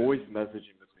sent her a voice message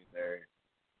in between there.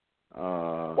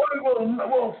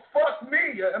 Well, fuck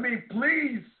me. I mean,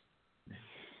 please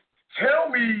tell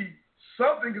me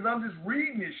something, because I'm just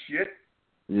reading this shit.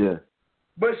 Yeah.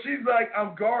 But she's like,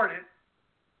 I'm guarded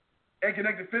and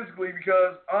connected physically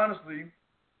because, honestly,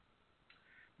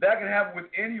 that can happen with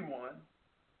anyone.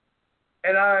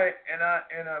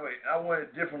 I want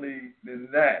it differently than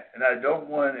that, and I don't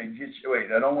want to get you.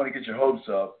 Wait, I don't want to get your hopes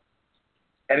up.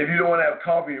 And if you don't want to have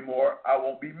coffee anymore, I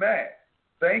won't be mad.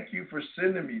 Thank you for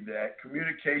sending me that.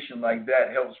 Communication like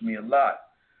that helps me a lot.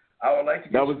 I would like to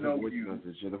get to know you. That was the voice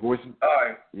message. Yeah, the voice. All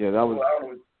right. Yeah, that was. Well,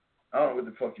 I don't know what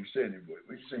the fuck you said in your voice.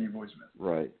 What you say in your voice message?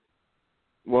 Right.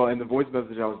 Well, in the voice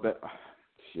message, I was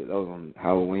shit. That was on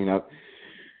Halloween.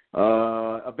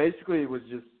 Basically, it was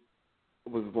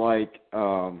like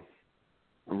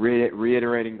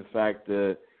reiterating the fact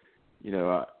that, you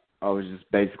know, I was just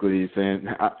basically saying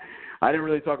I didn't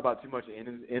really talk about too much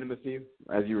intimacy,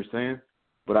 as you were saying,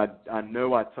 but I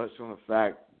know I touched on the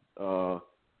fact of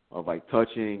like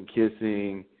touching,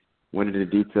 kissing, went into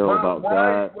detail about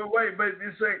that. Wait, but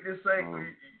this ain't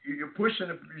you're pushing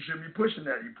it. You shouldn't be pushing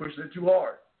that. You're pushing it too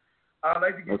hard. I'd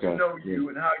like to get to know you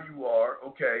and how you are.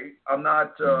 Okay, I'm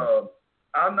not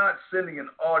sending an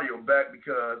audio back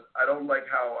because I don't like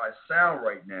how I sound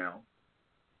right now,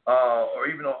 or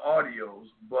even on audios.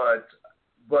 But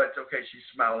okay, she's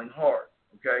smiling hard.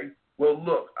 Okay, well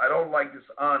look, I don't like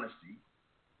dishonesty,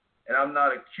 and I'm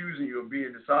not accusing you of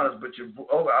being dishonest. But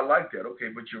I like that. Okay,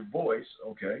 but your voice.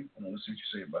 Okay, let's see what you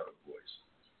say about the voice.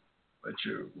 But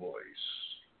your voice.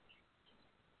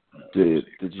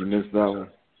 Did you miss that one?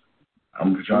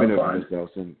 I'm trying to find it.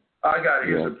 I got it.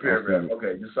 Here's a paragraph.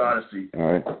 Okay, dishonesty.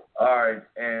 All right.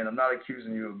 And I'm not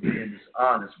accusing you of being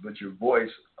dishonest, but your voice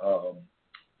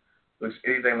looks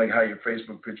anything like how your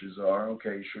Facebook pictures are.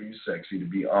 Okay, sure, you're sexy. To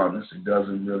be honest, it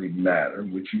doesn't really matter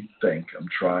what you think. I'm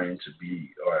trying to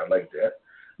be. All right, I like that.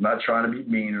 I'm not trying to be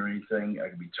mean or anything. I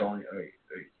could be totally.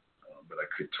 But I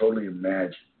could totally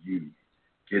imagine you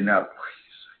getting out.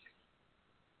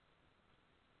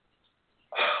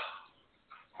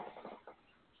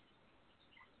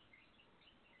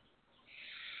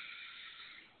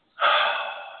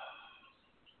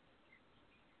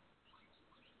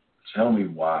 Tell me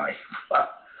why.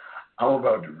 I'm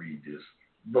about to read this.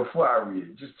 Before I read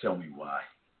it, just tell me why.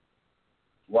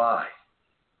 Why?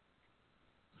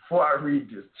 Before I read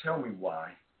this, tell me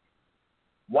why.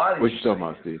 Why did you say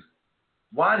this? Steve?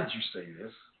 Why did you say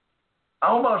this?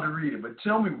 I'm about to read it, but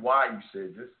tell me why you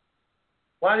said this.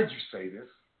 Why did you say this?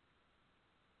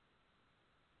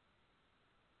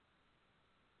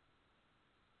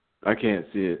 I can't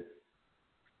see it.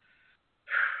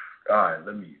 All right,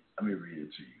 let me read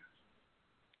it to you.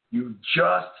 You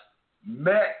just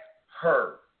met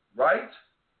her, right?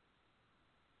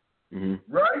 Mm-hmm.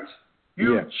 Right?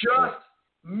 You just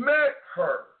met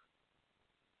her.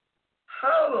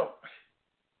 How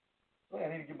the...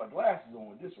 Man, I need to get my glasses on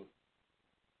with this one.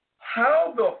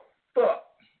 How the fuck...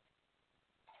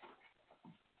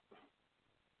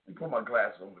 Let me put my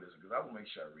glasses on with this because I want to make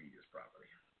sure I read this properly.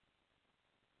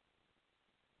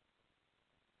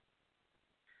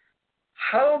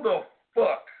 How the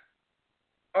fuck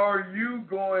are you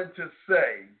going to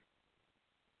say,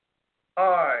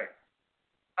 all right,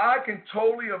 I can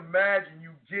totally imagine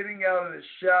you getting out of the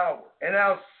shower and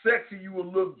how sexy you will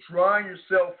look drying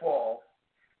yourself off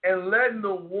and letting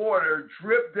the water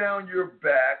drip down your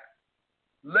back,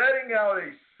 letting out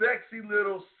a sexy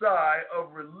little sigh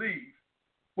of relief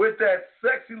with that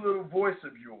sexy little voice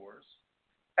of yours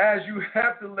as you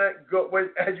have to let go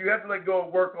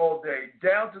of work all day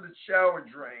down to the shower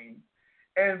drain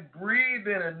and breathe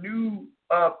in a new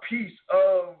piece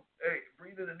of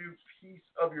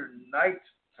your night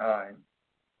time,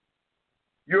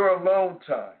 your alone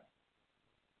time,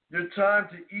 your time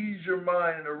to ease your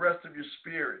mind and the rest of your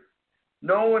spirit.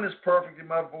 No one is perfect, and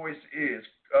my voice is.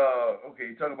 Okay,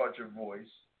 you talk about your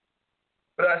voice.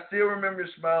 But I still remember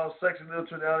your smile, sexy little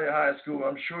tonality in high school.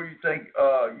 I'm sure you think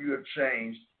you have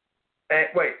changed. And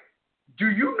wait, do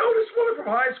you know this woman from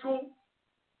high school?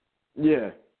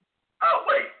 Yeah. Oh,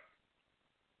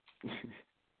 wait.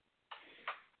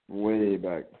 Way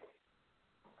back.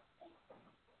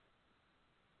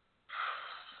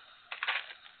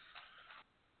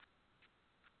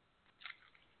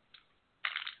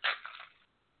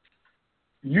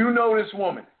 You know this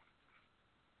woman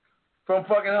from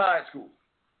fucking high school.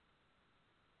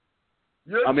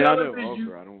 I know of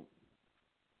her. I don't.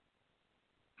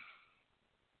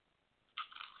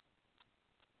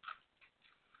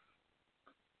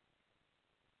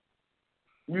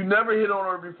 You never hit on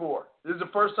her before. This is the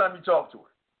first time you talked to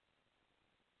her.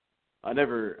 I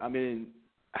never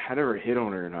hit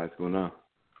on her in high school, no.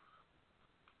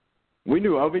 We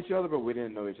knew of each other, but we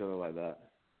didn't know each other like that.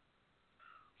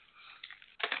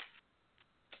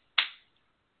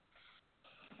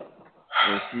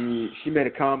 And she made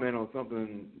a comment on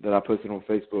something that I posted on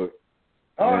Facebook,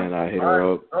 and I hit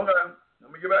her up. Okay,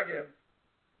 let me get back in.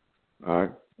 All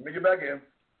right. Let me get back in.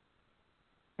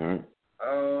 All right.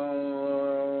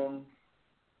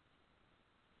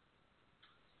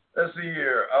 Let's see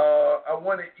here. I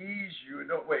want to ease you.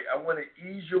 No, wait. I want to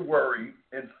ease your worry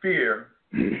and fear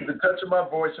with the touch of my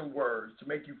voice and words to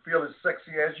make you feel as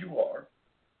sexy as you are.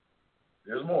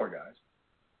 There's more, guys.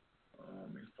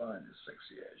 Let me find as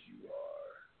sexy as you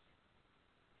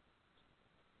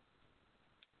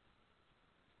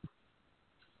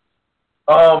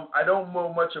are. I don't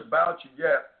know much about you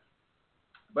yet,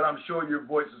 but I'm sure your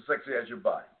voice is sexy as your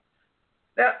body.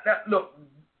 Now, look,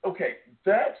 okay,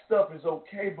 that stuff is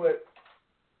okay, but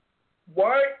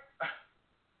why?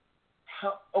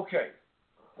 Okay.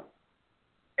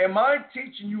 Am I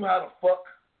teaching you how to fuck?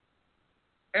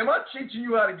 Am I teaching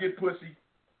you how to get pussy?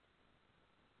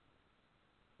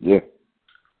 Yeah.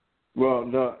 Well,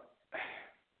 no.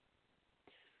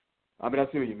 I mean, I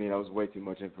see what you mean. That was way too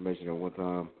much information at one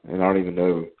time, and I don't even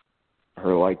know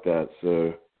her like that,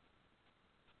 so.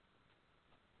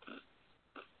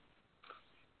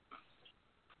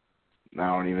 I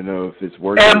don't even know if it's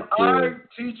worth it.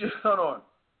 Hold on.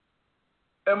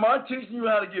 Am I teaching you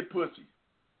how to get pussy?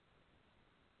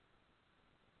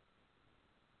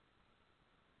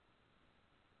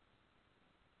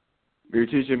 You're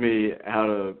teaching me how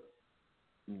to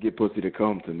get pussy to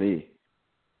come to me.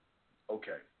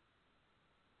 Okay.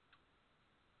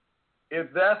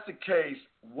 If that's the case,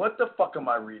 what the fuck am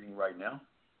I reading right now?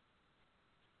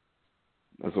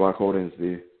 That's why I called in,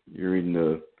 Steve. You're reading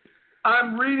the...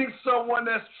 I'm reading someone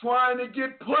that's trying to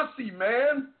get pussy,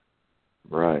 man.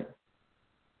 Right.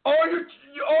 All you're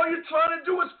trying to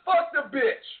do is fuck the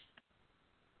bitch.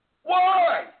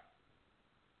 Why?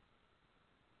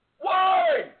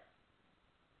 Why?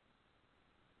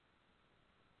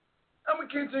 I'm going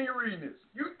to continue reading this.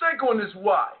 You think on this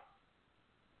why.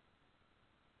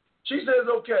 She says,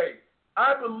 okay,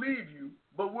 I believe you,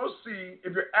 but we'll see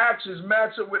if your actions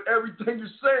match up with everything you're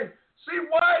saying. See,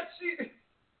 why is she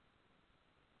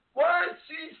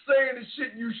saying the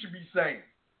shit you should be saying?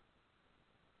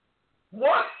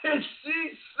 Why is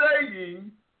she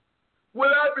saying what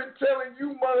I've been telling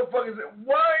you motherfuckers?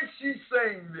 Why is she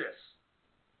saying this?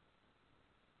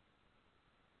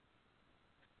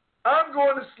 I'm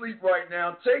going to sleep right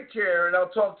now. Take care, and I'll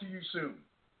talk to you soon.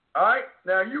 All right?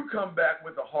 Now, you come back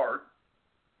with a heart.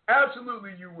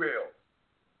 Absolutely, you will.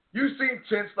 You seem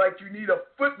tense like you need a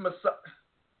foot massage.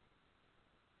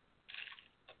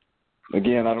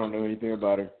 Again, I don't know anything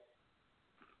about her.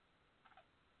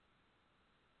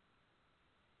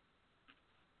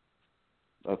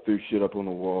 I threw shit up on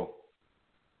the wall.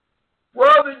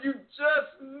 Brother, you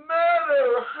just met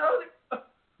her.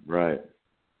 Right.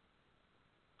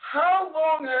 How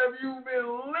long have you been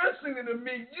listening to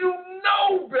me? You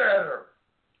know better.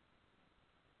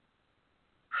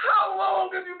 How long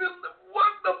have you been?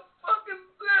 What the fuck is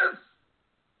this?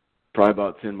 Probably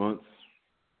about 10 months.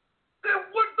 Then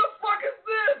what the fuck is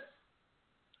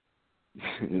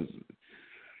this?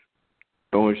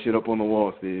 Throwing shit up on the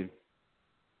wall, Steve.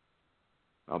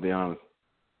 I'll be honest.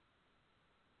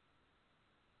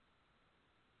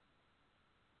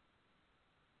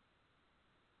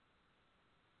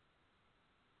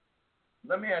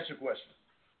 Let me ask you a question.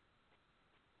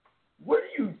 What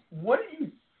do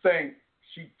you think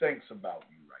she thinks about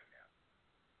you right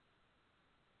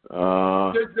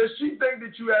now? Does she think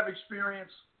that you have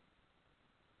experience?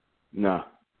 No.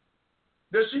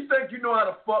 Does she think you know how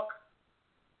to fuck?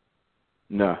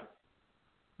 No.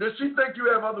 Does she think you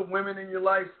have other women in your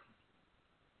life?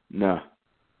 No.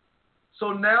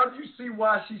 So now do you see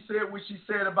why she said what she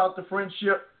said about the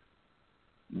friendship?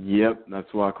 Yep,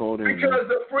 that's why I called in. Because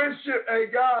the friendship,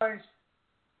 hey guys,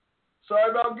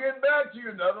 sorry about getting back to you.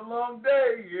 Another long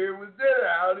day. Here was dinner.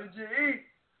 How did you eat?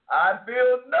 I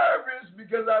feel nervous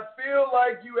because I feel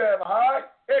like you have high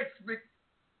expectations.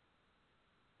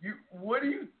 What do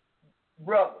you,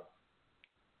 brother?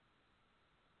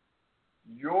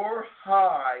 Your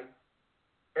high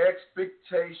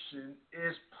expectation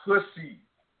is pussy.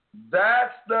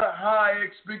 That's the high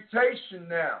expectation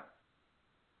now.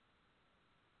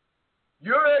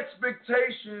 Your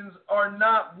expectations are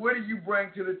not what do you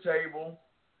bring to the table?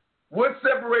 What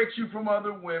separates you from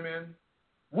other women?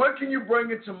 What can you bring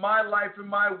into my life and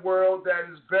my world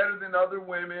that is better than other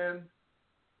women?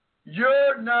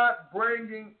 You're not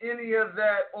bringing any of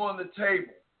that on the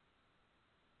table.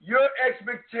 Your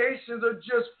expectations are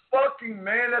just fucking,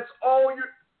 man. That's all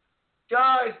you're...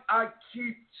 Guys, I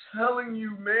keep telling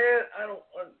you, man. I don't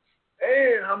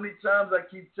understand how many times I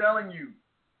keep telling you.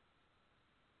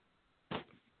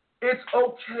 It's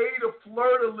okay to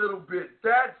flirt a little bit.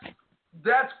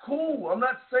 That's cool. I'm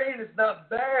not saying it's not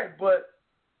bad, but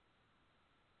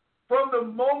from the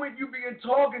moment you begin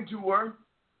talking to her,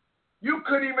 You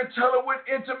couldn't even tell her what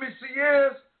intimacy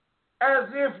is, as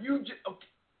if you just... Okay.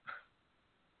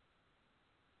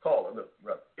 Call her, look,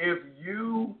 brother. If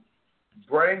you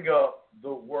bring up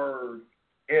the word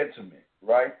intimate,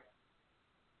 right?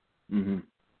 Mm-hmm.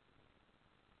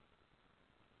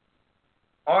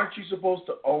 Aren't you supposed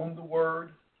to own the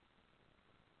word?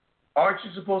 Aren't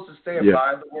you supposed to stand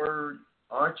by the word?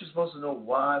 Aren't you supposed to know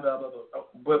why, blah, blah, blah?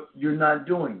 But you're not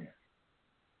doing that.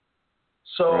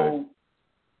 So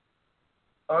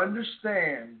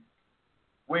understand,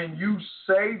 when you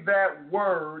say that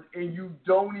word and you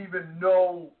don't even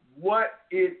know what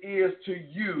it is to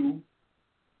you,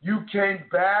 you can't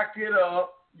back it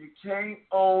up, you can't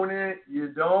own it, you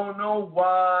don't know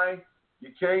why, you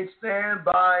can't stand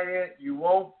by it, you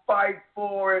won't fight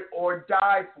for it or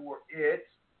die for it,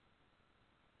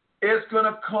 it's going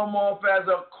to come off as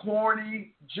a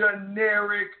corny,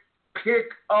 generic,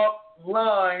 pick-up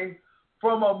line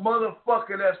from a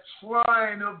motherfucker that's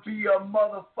trying to be a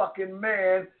motherfucking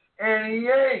man, and he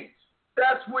ain't.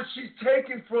 That's what she's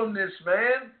taking from this,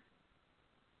 man.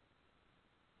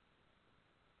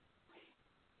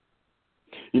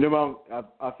 You know, Mom,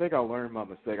 I think I learned my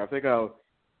mistake. I think I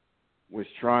was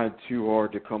trying too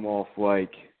hard to come off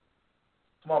like...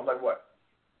 Come off like what?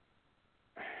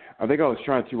 I think I was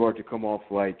trying too hard to come off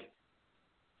like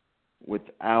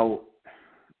without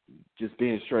just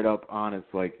being straight up honest,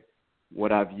 like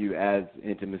what I view as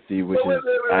intimacy, which is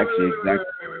actually exactly...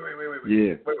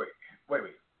 Wait.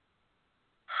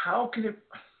 How can it...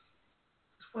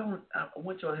 I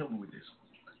want y'all to help me with this.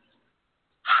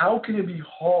 How can it be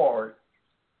hard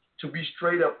to be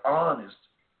straight up honest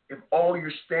if all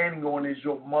you're standing on is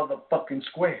your motherfucking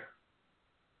square?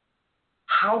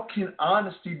 How can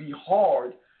honesty be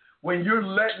hard when you're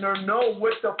letting her know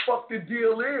what the fuck the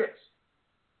deal is?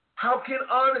 How can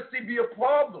honesty be a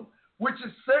problem? Which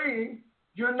is saying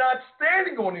you're not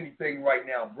standing on anything right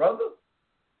now, brother.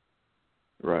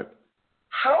 Right.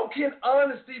 How can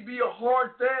honesty be a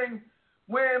hard thing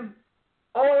when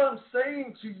all I'm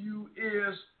saying to you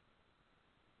is,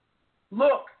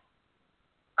 look,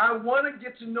 I want to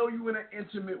get to know you in an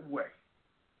intimate way.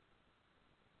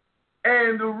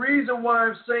 And the reason why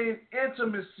I'm saying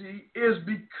intimacy is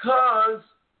because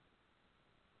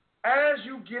as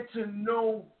you get to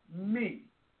know me,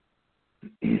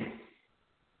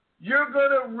 you're going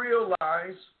to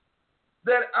realize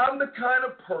that I'm the kind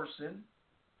of person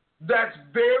that's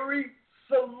very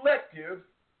selective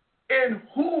in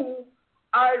who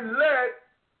I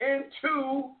let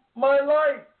into my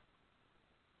life.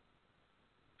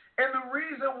 And the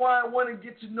reason why I want to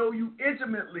get to know you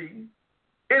intimately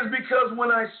is because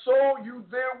when I saw you,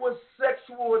 there was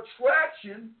sexual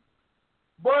attraction,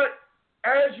 but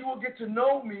as you will get to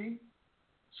know me,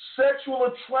 sexual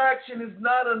attraction is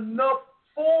not enough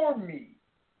for me.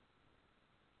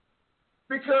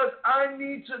 Because I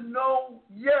need to know,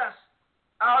 yes,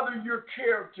 either your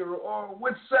character or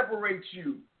what separates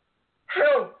you.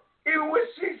 Hell, even what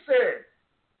she said,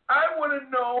 I want to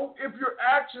know if your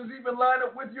actions even line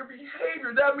up with your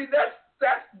behavior. I mean,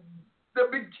 that's the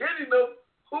beginning of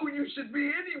who you should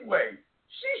be anyway.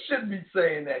 She shouldn't be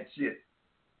saying that shit.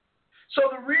 So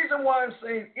the reason why I'm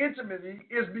saying intimacy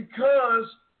is because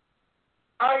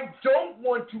I don't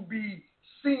want to be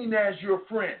seen as your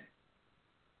friend.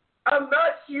 I'm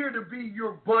not here to be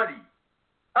your buddy.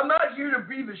 I'm not here to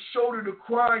be the shoulder to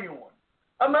cry on.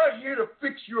 I'm not here to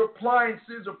fix your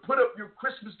appliances or put up your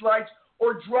Christmas lights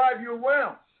or drive you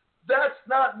around. That's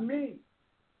not me.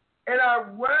 And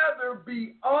I'd rather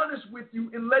be honest with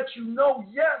you and let you know,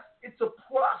 yes, it's a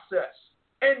process.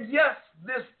 And yes,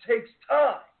 this takes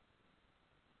time.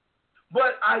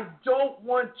 But I don't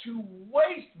want to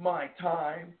waste my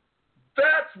time.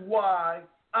 That's why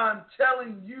I'm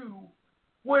telling you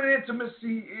what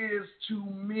intimacy is to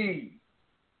me.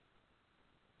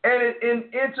 And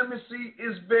intimacy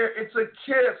is it's a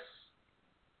kiss.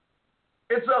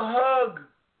 It's a hug.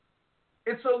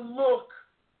 It's a look.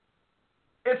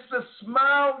 It's the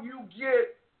smile you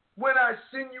get when I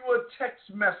send you a text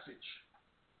message.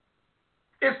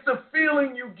 It's the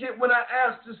feeling you get when I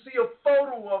ask to see a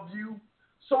photo of you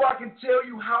so I can tell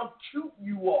you how cute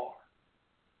you are.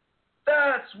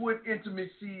 That's what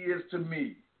intimacy is to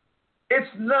me. It's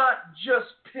not just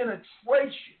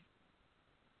penetration.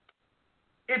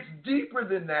 It's deeper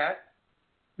than that,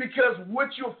 because what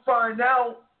you'll find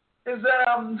out is that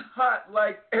I'm not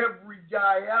like every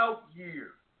guy out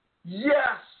here.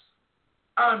 Yes,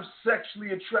 I'm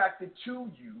sexually attracted to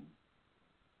you.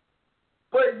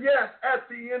 But yes, at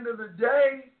the end of the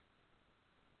day,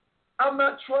 I'm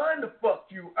not trying to fuck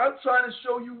you. I'm trying to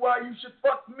show you why you should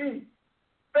fuck me.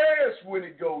 Fast when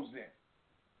it goes in.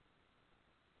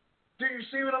 Do you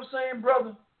see what I'm saying,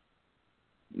 brother?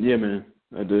 Yeah, man,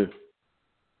 I do.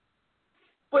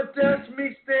 But that's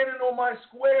me standing on my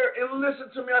square. And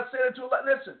listen to me, I said it to a lot.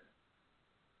 Listen,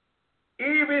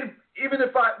 even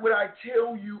if what I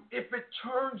tell you, if it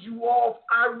turns you off,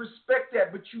 I respect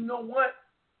that. But you know what?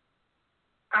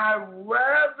 I'd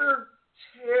rather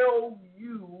tell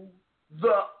you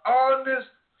the honest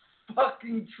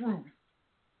fucking truth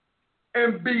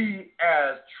and be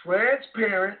as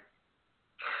transparent,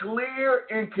 clear,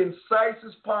 and concise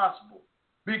as possible.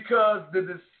 Because the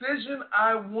decision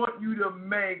I want you to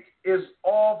make is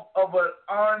off of an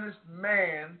honest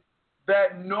man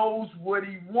that knows what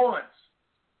he wants.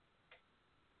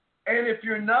 And if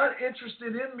you're not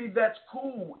interested in me, that's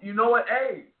cool. You know what?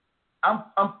 Hey, I'm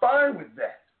fine with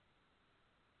that.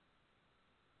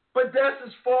 But that's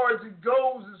as far as it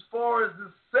goes, as far as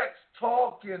the sex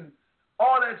talk and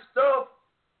all that stuff.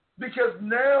 Because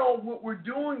now what we're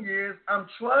doing is I'm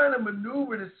trying to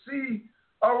maneuver to see,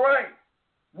 all right,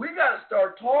 we got to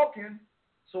start talking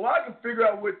so I can figure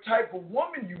out what type of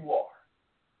woman you are.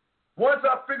 Once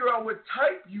I figure out what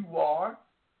type you are,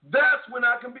 that's when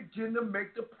I can begin to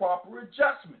make the proper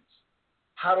adjustments.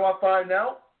 How do I find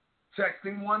out?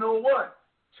 Texting 101,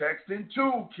 texting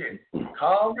toolkit,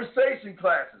 conversation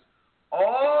classes.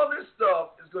 All this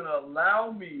stuff is going to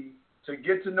allow me to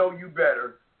get to know you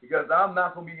better because I'm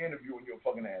not going to be interviewing your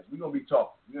fucking ass. We're going to be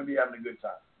talking. We're going to be having a good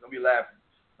time. We're going to be laughing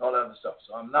and all that other stuff.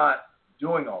 So I'm not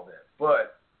doing all that.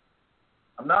 But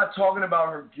I'm not talking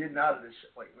about her getting out of this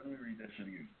shit. Wait, let me read that shit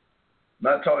again.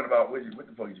 I'm not talking about, what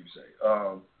the fuck did you say?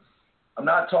 I'm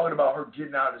not talking about her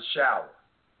getting out of the shower.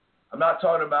 I'm not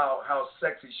talking about how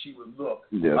sexy she would look.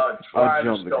 Trying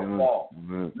to stuff off.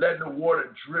 Letting the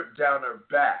water drip down her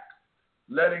back.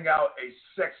 Letting out a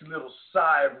sexy little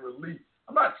sigh of relief.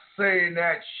 I'm not saying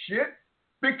that shit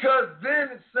because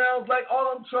then it sounds like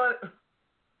all I'm trying to...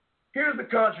 Here's the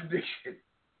contradiction.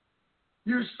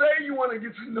 You say you want to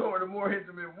get to know her in a more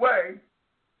intimate way,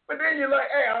 but then you're like,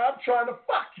 hey, I'm trying to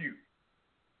fuck you.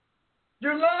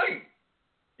 You're lying.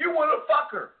 You want to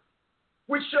fuck her,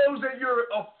 which shows that you're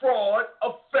a fraud, a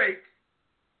fake,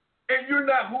 and you're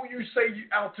not who you say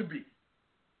you're out to be.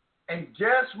 And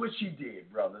guess what she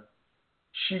did, brother?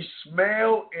 She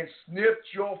smelled and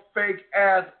sniffed your fake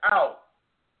ass out.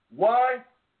 Why?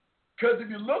 Because if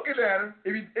you're looking at her,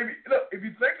 if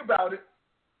you think about it,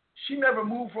 she never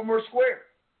moved from her square.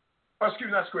 Or excuse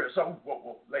me, not square. So,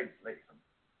 whoa, ladies.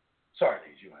 Sorry,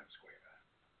 ladies, you don't have a square.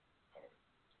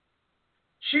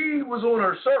 She was on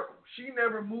her circle. She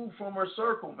never moved from her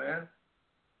circle, man.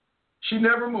 She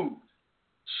never moved.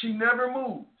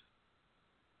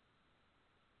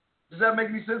 Does that make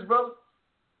any sense, brother?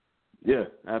 Yeah,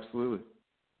 absolutely.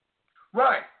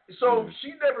 Right. So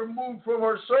she never moved from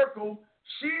her circle.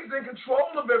 She's in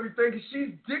control of everything.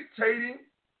 She's dictating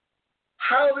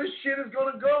how this shit is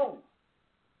going to go.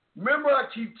 Remember, I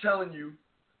keep telling you,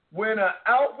 when an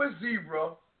alpha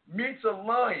zebra meets a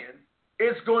lion,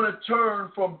 it's going to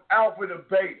turn from alpha to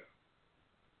beta.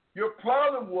 Your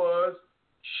problem was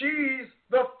she's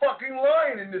the fucking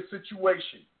lion in this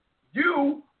situation.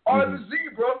 You are the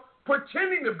zebra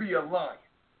pretending to be a lion.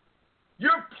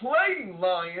 You're playing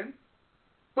lion,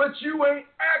 but you ain't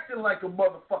acting like a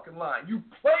motherfucking lion. You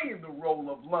playing the role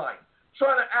of lion.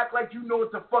 Trying to act like you know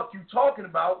what the fuck you talking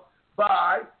about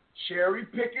by cherry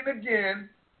picking again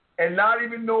and not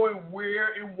even knowing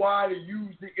where and why to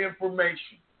use the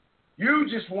information. You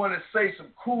just want to say some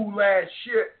cool ass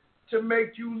shit to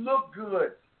make you look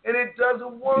good. And it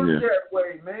doesn't work that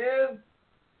way, man.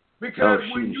 Because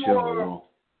when you are,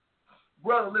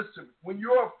 brother, listen, when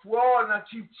you're a fraud, and I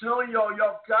keep telling y'all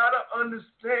gotta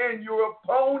understand your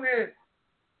opponent.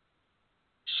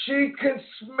 She can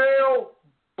smell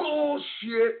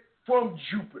bullshit from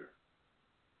Jupiter.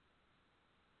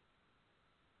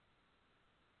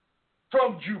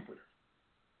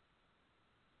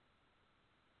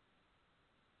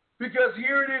 Because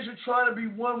here it is, you're trying to be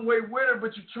one way with her,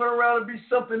 but you turn around and be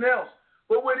something else.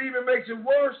 But what even makes it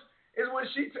worse is when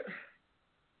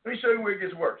let me show you where it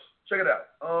gets worse. Check it out.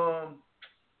 I'm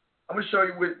gonna show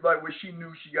you where she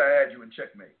knew she had you in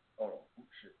checkmate. Hold on.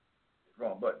 Oops, shit.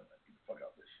 Wrong button. Get the fuck out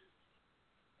of this shit.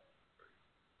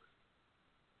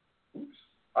 Oops.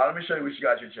 All right, let me show you where she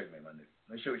got you in checkmate, my nigga.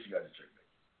 Let me show you where she got you in checkmate.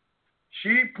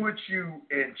 She put you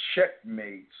in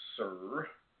checkmate, sir.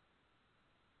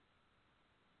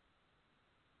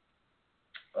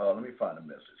 Let me find a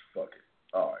message. Fuck it.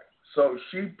 All right. So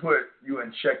she put you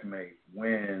in checkmate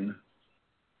when.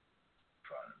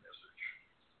 Find a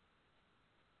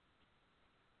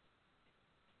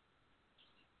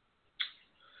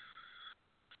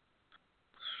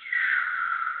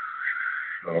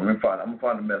message. I'm gonna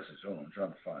find the message. Hold on, I'm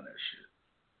trying to find that shit.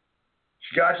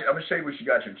 She got you. I'm gonna show you what she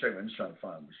got you. Check. I'm just trying to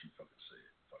find what she fucking said.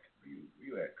 Fucking, where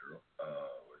you at, girl?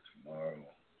 Where's tomorrow?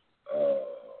 No.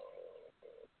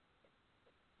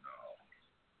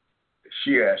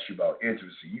 She asked you about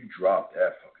intimacy. You dropped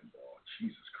that fucking ball.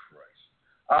 Jesus Christ.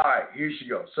 All right, here she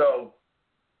goes. So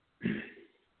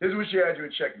this is what she had you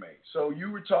in checkmate. So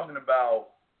you were talking about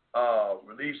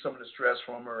relieve some of the stress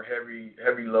from her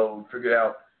heavy load. Figured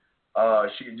out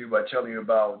she can do by telling you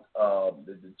about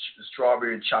the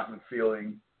strawberry and chocolate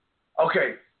feeling.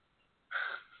 Okay.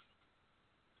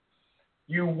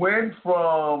 You went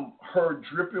from her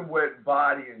dripping wet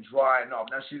body and drying off.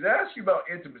 Now, she's asked you about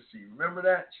intimacy. Remember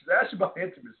that? She's asked you about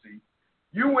intimacy.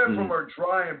 You went from her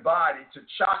drying body to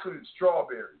chocolate and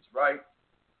strawberries, right?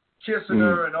 Kissing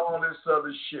her and all this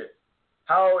other shit.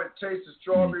 How it tastes the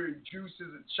strawberry juices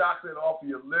and chocolate off of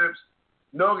your lips.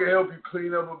 No can help you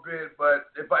clean up a bit, but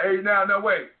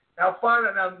now find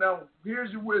out. Now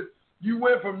here's you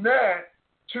went from that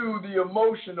to the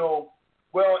emotional.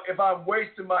 Well, if I'm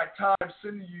wasting my time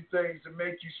sending you things to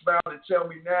make you smile and tell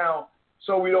me now,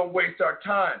 so we don't waste our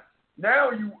time.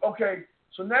 Now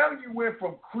so now you went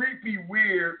from creepy,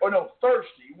 weird,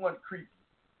 thirsty. You weren't creepy.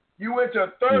 You went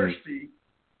to thirsty.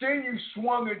 Then you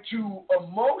swung it to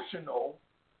emotional,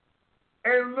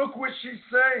 and look what she's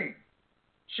saying.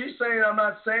 She's saying, I'm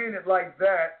not saying it like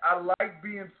that. I like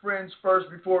being friends first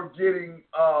before getting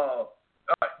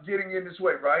in this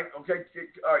way, right? Okay,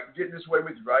 all right, getting this way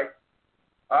with you, right?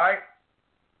 All right?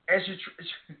 And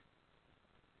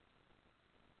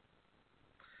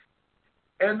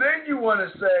and then you want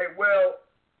to say, well,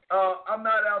 I'm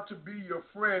not out to be your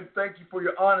friend. Thank you for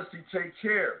your honesty. Take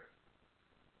care.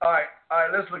 All right,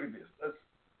 let's look at this.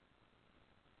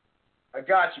 I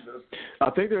got you, but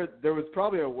I think there was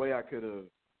probably a way I could have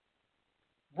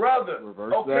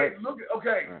reversed that. Look.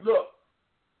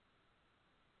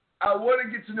 I want to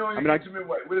get to know you in an intimate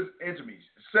way. What is intimacy?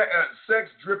 Sex,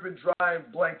 dripping, drying,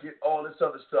 blanket, all this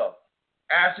other stuff.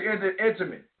 Actually,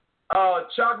 intimate.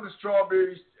 Chocolate,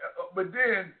 strawberries, but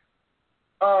then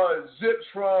zips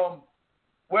from,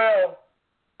 well,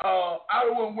 I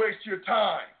don't want to waste your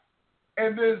time.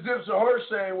 And then zips of her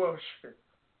saying, well, shit,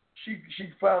 she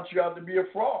found you out to be a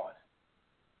fraud.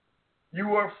 You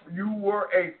were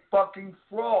a fucking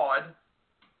fraud.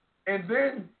 And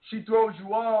then she throws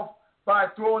you off by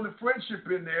throwing the friendship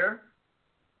in there,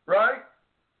 right?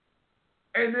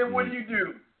 And then what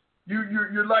do?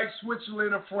 You're like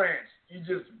Switzerland or France. You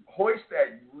just hoist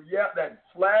that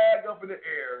flag up in the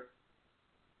air,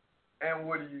 and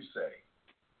what do you say?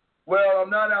 Well, I'm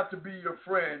not out to be your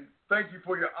friend. Thank you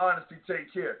for your honesty.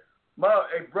 Take care.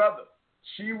 Hey, brother,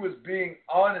 she was being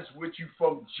honest with you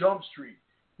from Jump Street.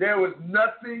 There was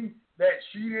nothing that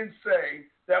she didn't say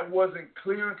that wasn't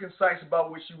clear and concise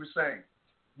about what she was saying.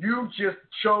 You just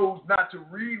chose not to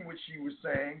read what she was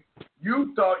saying.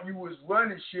 You thought you was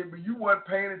running shit, but you weren't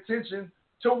paying attention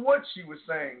to what she was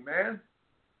saying, man.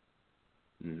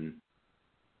 Mm-hmm.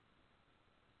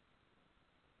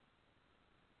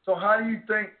 So how do you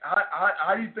think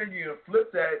you're gonna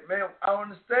flip that, man? I don't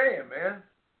understand, man.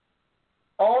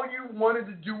 All you wanted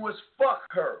to do was fuck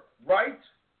her, right?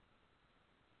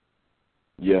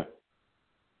 Yeah.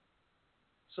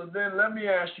 So then let me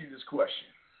ask you this question.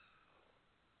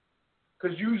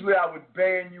 Because usually I would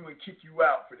ban you and kick you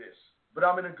out for this. But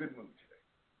I'm in a good mood today.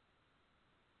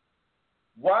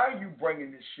 Why are you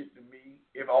bringing this shit to me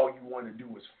if all you want to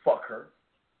do is fuck her?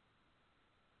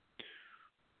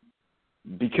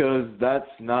 Because that's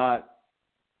not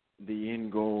the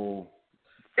end goal.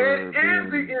 It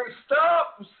is the end.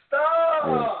 Stop.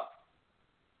 Yeah.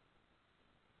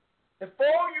 If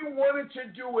all you wanted to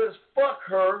do is fuck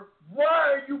her, why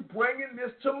are you bringing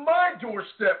this to my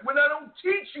doorstep when I don't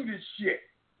teach you this shit?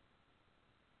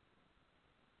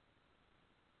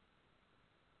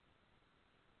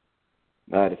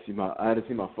 I had to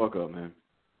see my fuck up, man.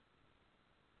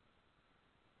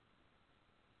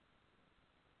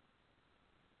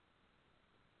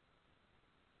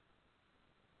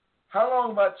 How long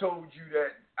have I told you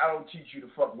that I don't teach you to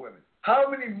fuck women? How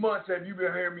many months have you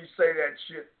been hearing me say that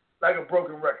shit like a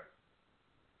broken record?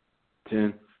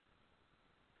 10.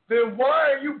 Then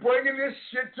why are you bringing this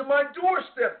shit to my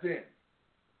doorstep then?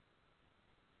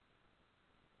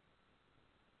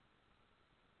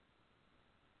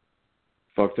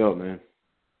 Fucked up, man.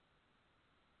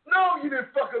 No, you didn't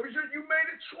fuck up. You made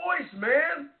a choice,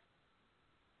 man.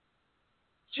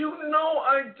 You know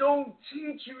I don't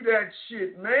teach you that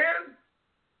shit, man.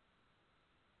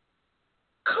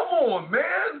 Come on,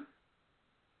 man.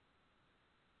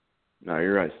 No,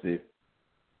 you're right, Steve.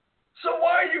 So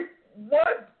why are you...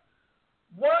 What?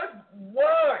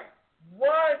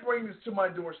 Why bring this to my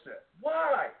doorstep?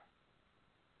 Why?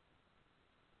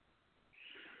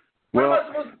 What Well, am I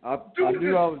supposed to do I with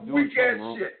knew I was this doing weak something ass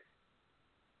wrong. shit?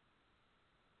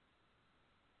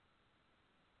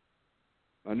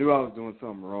 I knew I was doing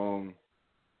something wrong,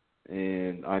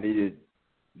 and I needed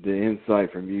the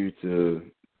insight from you to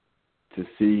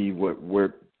see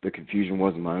where the confusion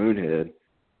was in my own head,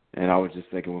 and I was just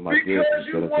thinking with my dick Because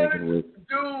instead you of thinking with.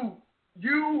 dude,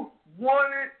 you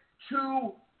wanted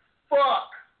to fuck.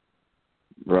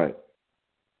 Right.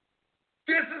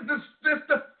 This is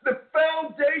the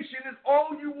foundation is all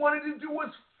you wanted to do was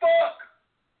fuck.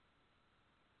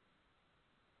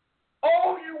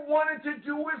 All you wanted to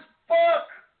do is fuck.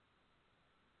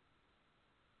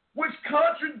 Which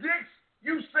contradicts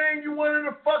you saying you wanted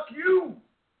to fuck you.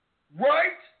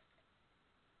 Right?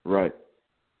 Right.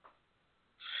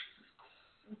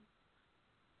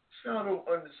 I don't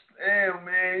understand,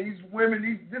 man. These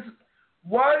women,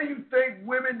 why do you think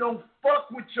women don't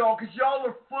fuck with y'all? Because y'all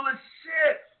are full of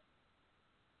shit.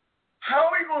 How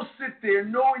are you going to sit there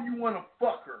knowing you want to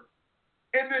fuck her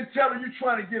and then tell her you're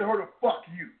trying to get her to fuck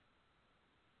you?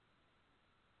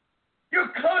 You're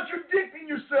contradicting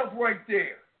yourself right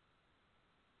there.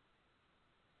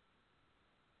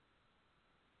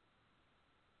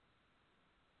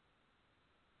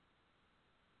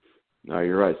 No,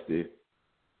 you're right, Steve.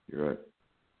 You're right.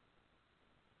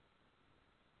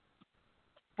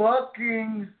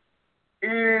 Fucking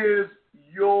is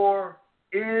your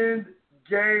end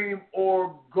game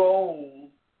or goal.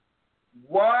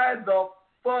 Why the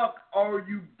fuck are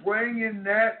you bringing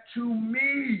that to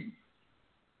me?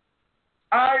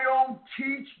 I don't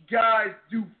teach guys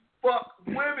to fuck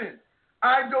women.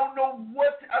 I don't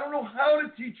know how to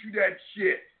teach you that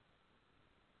shit.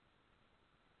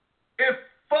 If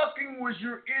fucking was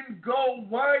your end goal,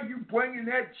 why are you bringing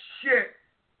that shit,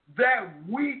 that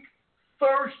weak,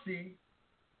 thirsty,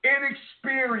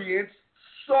 inexperienced,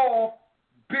 soft,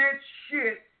 bitch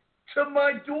shit to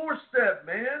my doorstep,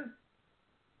 man?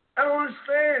 I don't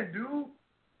understand, dude.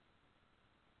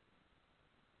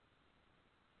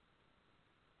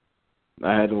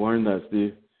 I had to learn that,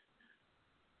 Steve.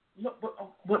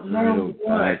 But learn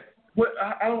what?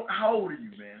 How old are you,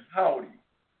 man? How old are you?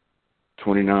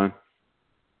 29.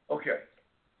 Okay.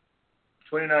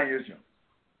 29 years young.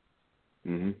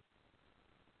 Mm-hmm.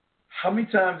 How many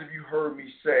times have you heard me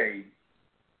say,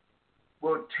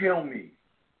 well, tell me,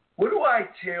 what do I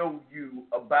tell you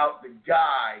about the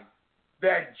guy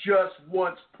that just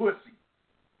wants pussy?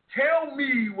 Tell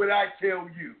me what I tell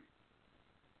you.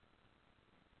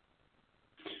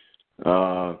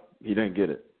 He didn't get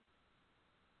it.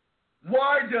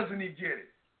 Why doesn't he get it?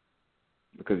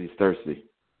 Because he's thirsty.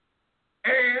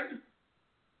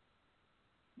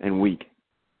 And weak.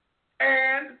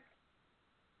 And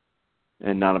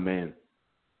not a man.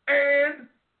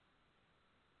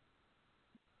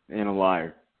 And a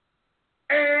liar.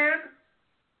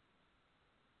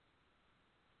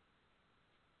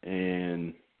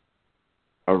 And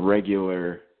a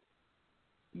regular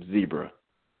zebra.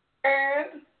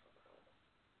 And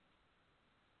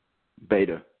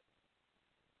beta.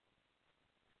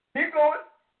 Keep going.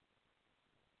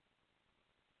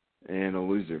 And a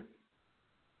loser.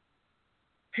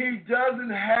 He doesn't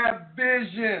have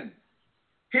vision.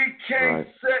 He can't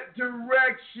set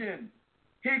direction.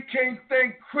 He can't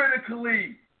think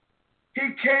critically. He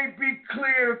can't be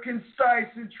clear,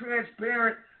 concise, and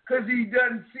transparent because he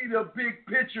doesn't see the big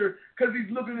picture because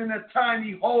he's looking in a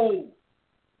tiny hole.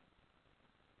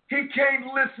 He can't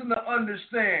listen to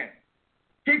understand.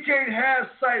 He can't have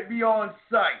sight beyond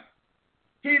sight.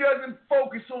 He doesn't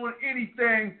focus on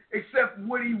anything except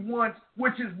what he wants,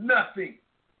 which is nothing.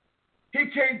 He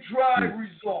can't drive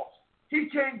results. He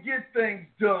can't get things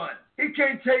done. He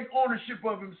can't take ownership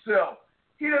of himself.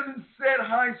 He doesn't set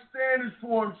high standards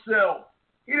for himself.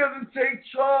 He doesn't take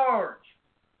charge.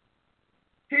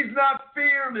 He's not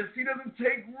fearless. He doesn't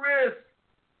take risks.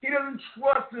 He doesn't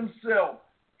trust himself.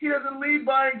 He doesn't lead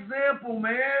by example,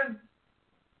 man.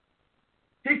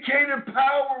 He can't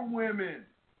empower women.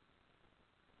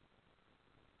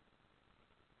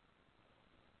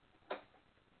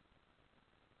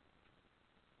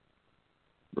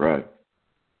 Right.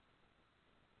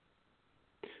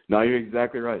 No, you're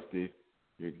exactly right, Steve.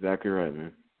 You're exactly right,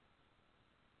 man.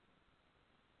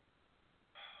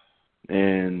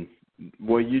 And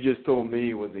what you just told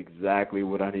me was exactly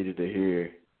what I needed to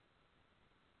hear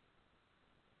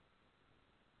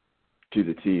to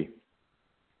the T.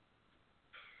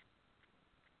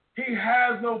 He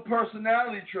has no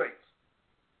personality traits.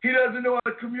 He doesn't know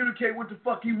how to communicate what the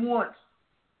fuck he wants.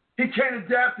 He can't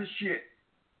adapt to shit.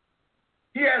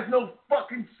 He has no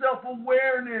fucking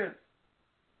self-awareness.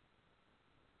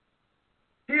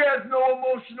 He has no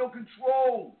emotional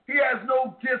control. He has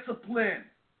no discipline.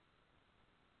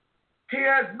 He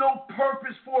has no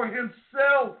purpose for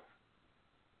himself.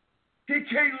 He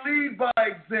can't lead by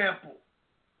example.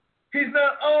 He's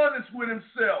not honest with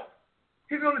himself.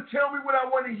 He's going to tell me what I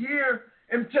want to hear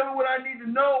and tell me what I need to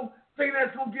know, thinking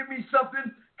that's going to give me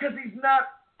something because he's not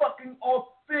fucking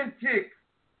authentic.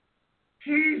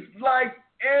 He's like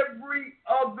every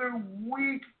other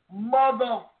weak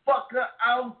motherfucker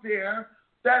out there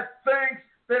that thinks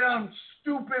that I'm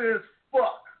stupid as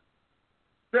fuck.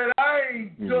 That I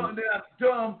ain't dumb, that I'm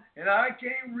dumb, and I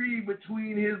can't read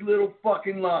between his little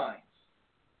fucking lines.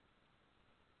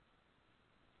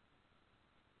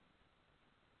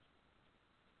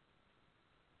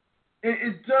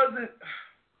 It doesn't.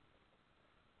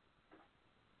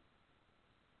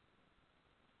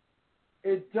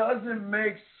 It doesn't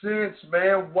make sense,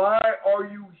 man. Why are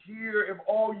you here if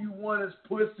all you want is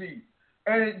pussy?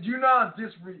 And you not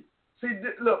see.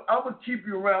 Look, I'm gonna keep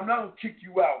you around. I'm not gonna kick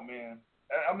you out, man.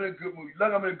 I'm in a good mood.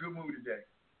 Look, I'm in a good mood today.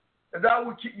 And I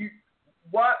would kick you.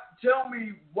 Why? Tell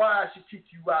me why I should kick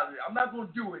you out of there. I'm not gonna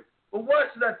do it. But why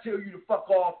should I tell you to fuck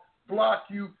off, block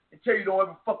you, and tell you don't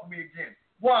ever fuck with me again?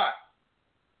 Why?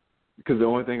 Because the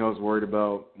only thing I was worried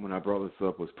about when I brought this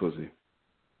up was pussy.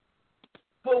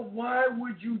 But why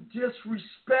would you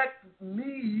disrespect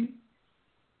me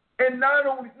and not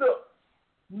only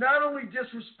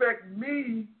disrespect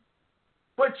me,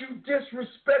 but you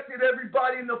disrespected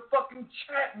everybody in the fucking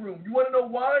chat room? You want to know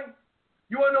why?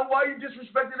 You want to know why you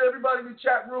disrespected everybody in the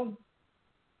chat room?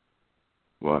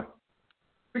 Why?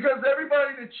 Because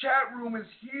everybody in the chat room is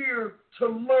here to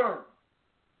learn.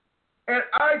 And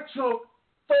I took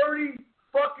 30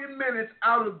 fucking minutes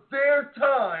out of their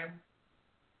time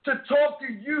to talk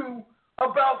to you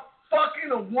about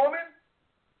fucking a woman.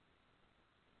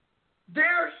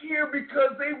 They're here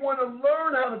because they want to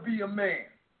learn how to be a man.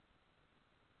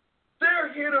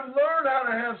 They're here to learn how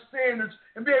to have standards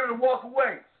and be able to walk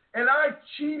away. And I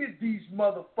cheated these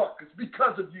motherfuckers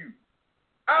because of you.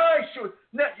 I should.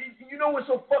 Now, you know what's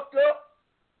so fucked up?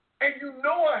 And you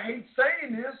know I hate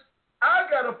saying this. I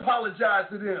got to apologize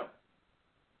to them.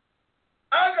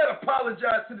 I got to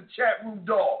apologize to the chat room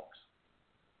dogs.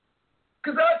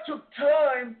 Because I took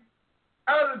time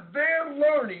out of their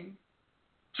learning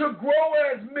to grow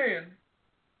as men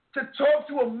to talk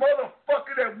to a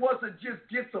motherfucker that wants to just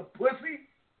get some pussy?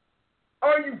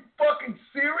 Are you fucking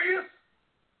serious?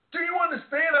 Do you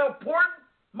understand how important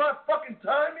my fucking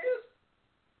time is?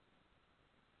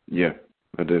 Yeah,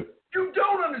 I do. You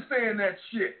don't understand that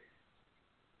shit.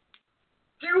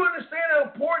 Do you understand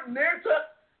how important their time?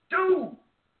 Dude.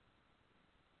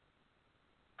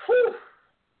 Whew.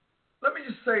 Let me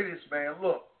just say this, man.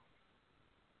 Look.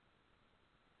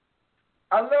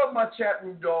 I love my chat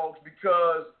room dogs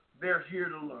because they're here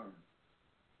to learn.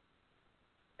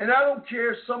 And I don't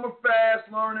care, some are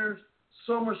fast learners,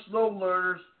 some are slow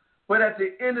learners, but at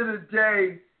the end of the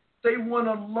day, they want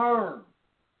to learn.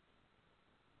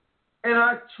 And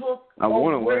I took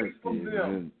away from them.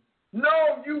 Man.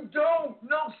 No, you don't.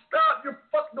 No, stop.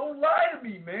 Don't lie to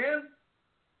me, man.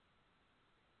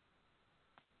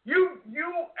 You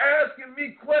asking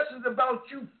me questions about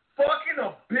you fucking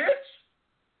a bitch?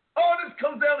 All this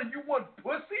comes down to you want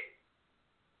pussy?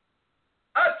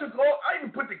 I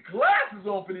even put the glasses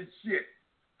on for this shit.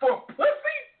 For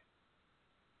pussy?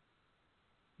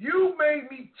 You made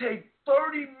me take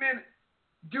 30 minutes.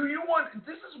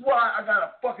 This is why I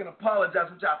gotta fucking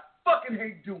apologize, which I fucking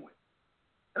hate doing.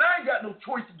 And I ain't got no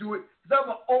choice to do it because I'm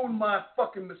gonna own my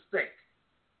fucking mistake.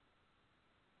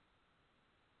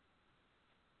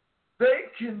 They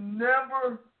can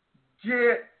never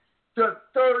get the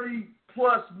 30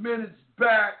 plus minutes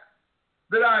back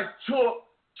that I took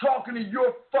talking to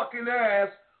your fucking ass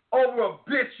over a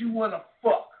bitch you want to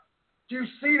fuck. Do you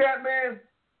see that, man?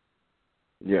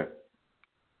 Yeah.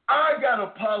 I got to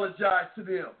apologize to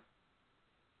them.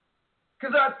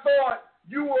 Because I thought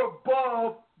you were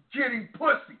above getting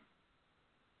pussy.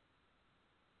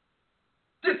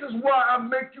 This is why I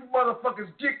make you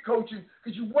motherfuckers get coaching,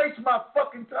 because you waste my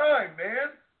fucking time, man.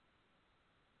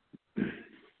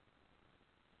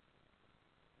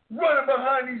 Running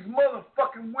behind these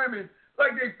motherfucking women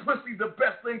like they pussy the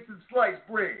best thing since sliced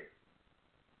bread.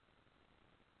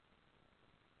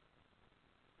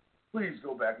 Please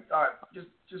go back. All right,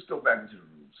 just go back into the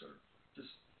room, sir.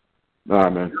 All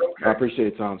right, man. Okay. I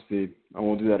appreciate your time, Steve. I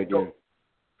won't do that again.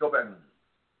 Go back in the room.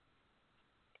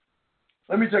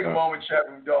 Let me take a moment, chat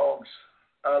room dogs.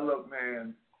 Look,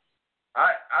 man,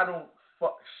 I don't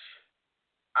fuck.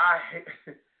 I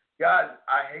hate, guys.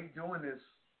 I hate doing this,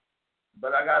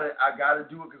 but I gotta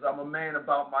do it because I'm a man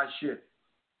about my shit.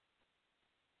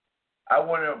 I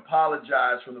want to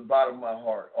apologize from the bottom of my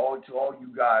heart, to all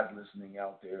you guys listening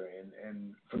out there,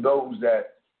 and for those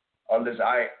that are listening.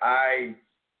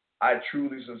 I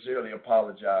truly, sincerely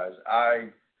apologize. I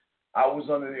was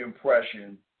under the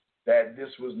impression that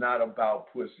this was not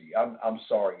about pussy. I'm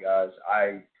sorry, guys.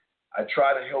 I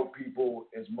try to help people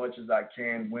as much as I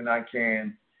can when I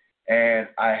can, and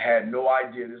I had no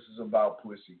idea this is about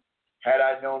pussy. Had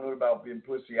I known about being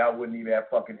pussy, I wouldn't even have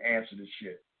fucking answered this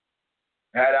shit.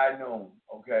 Had I known,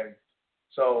 okay?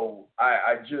 So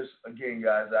I just, again,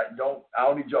 guys, I don't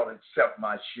need y'all to accept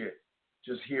my shit.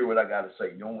 Just hear what I gotta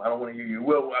say. I don't want to hear you.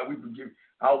 Well, we forgive.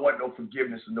 I don't want no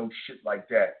forgiveness and no shit like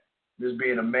that. Just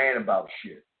being a man about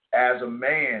shit. As a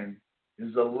man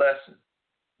is a lesson.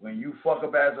 When you fuck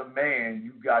up as a man,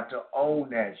 you got to own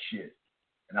that shit.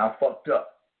 And I fucked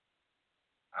up.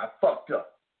 I fucked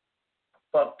up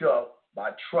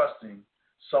by trusting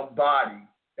somebody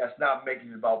that's not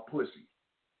making it about pussy.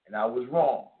 And I was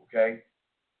wrong, okay?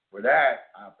 For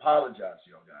that, I apologize to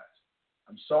y'all guys.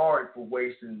 I'm sorry for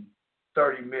wasting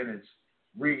 30 minutes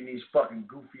reading these fucking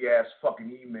goofy ass fucking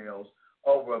emails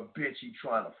over a bitch he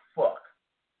trying to fuck.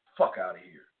 Fuck out of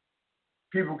here.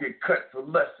 People get cut for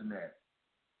less than that.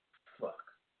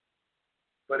 Fuck.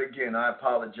 But again, I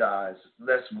apologize.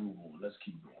 Let's move on. Let's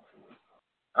keep going forward.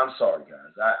 I'm sorry,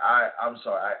 guys. I'm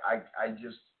sorry.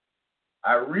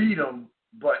 I read them,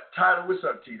 but Tyler, what's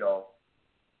up, T-Dog?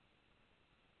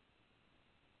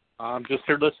 I'm just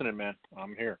here listening, man.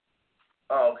 I'm here.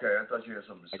 Oh, okay. I thought you had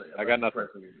something to say. I got nothing.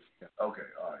 Okay, all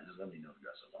right. Just let me know if you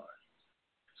got something. All right.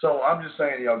 So I'm just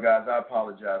saying, y'all guys, I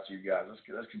apologize to you guys. Let's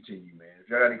continue, man. If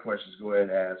you got any questions, go ahead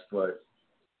and ask. But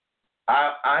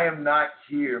I am not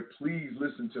here. Please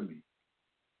listen to me.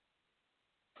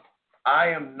 I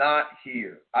am not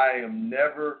here. I am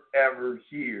never, ever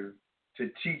here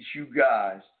to teach you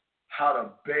guys how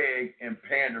to beg and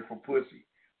pander for pussy.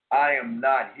 I am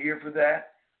not here for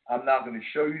that. I'm not going to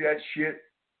show you that shit.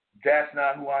 That's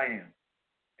not who I am.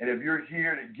 And if you're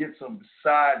here to get some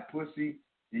side pussy,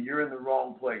 then you're in the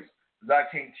wrong place. Because I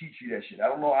can't teach you that shit. I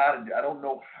don't know how to do that. I don't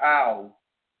know how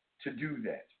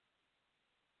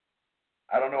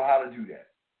to do that.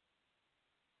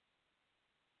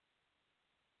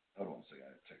 Hold on a second. I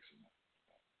text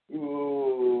him.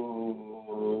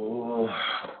 Ooh.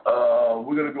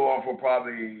 We're going to go on for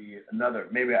probably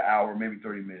maybe an hour, maybe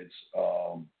 30 minutes.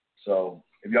 So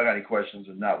if y'all got any questions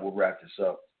or not, we'll wrap this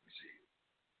up. Let me see.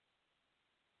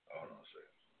 Hold on a second.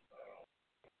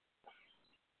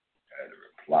 I had to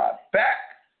reply back.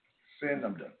 Send,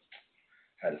 I'm done.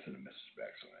 Had to send a message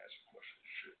back, so I asked a question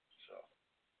and shit.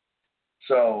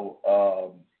 So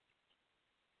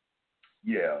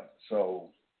yeah. So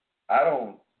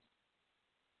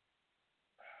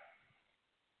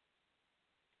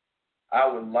I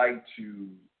would like to,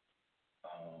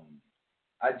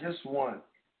 I just want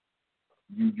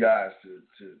you guys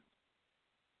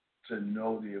to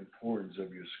know the importance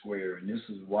of your square. And this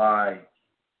is why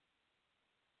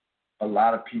a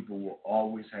lot of people will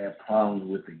always have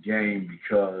problems with the game,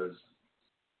 because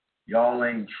y'all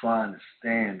ain't trying to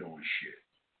stand on shit.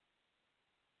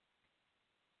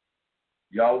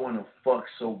 Y'all want to fuck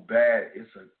so bad.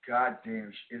 It's a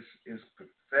goddamn, it's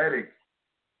pathetic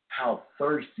how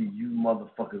thirsty you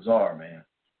motherfuckers are, man.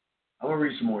 I'm going to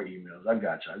read some more emails. I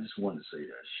got you. I just wanted to say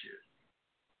that shit.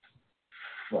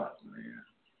 Fuck, man.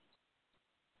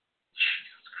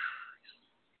 Jesus Christ.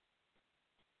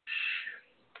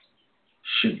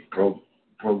 Shit broke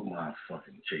my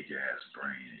fucking take your ass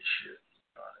brain and shit.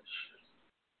 All that shit.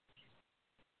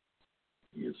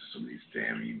 Get to some of these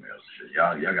damn emails and shit.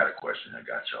 Y'all got a question? I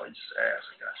got y'all. You just ask.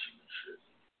 I got you and shit.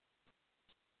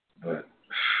 But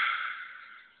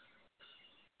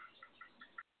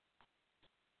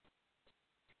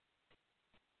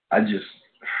I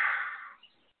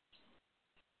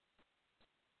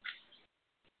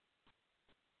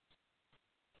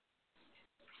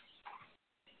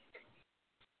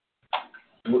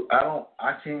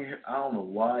don't know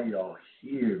why y'all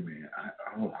here, man.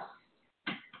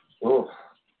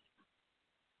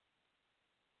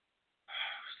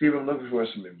 Steve, I'm looking for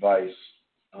some advice.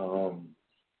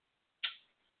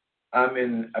 I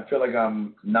feel like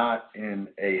I'm not in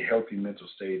a healthy mental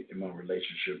state in my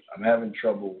relationship. I'm having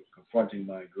trouble confronting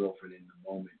my girlfriend in the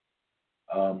moment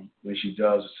when she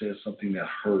does or says something that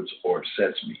hurts or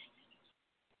upsets me.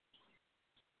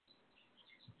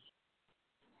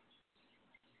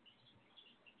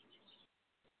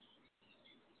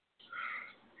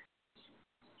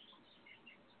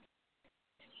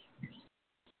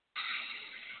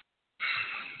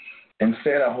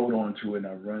 Instead, I hold on to it and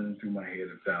I run through my head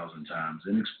 1,000 times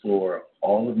and explore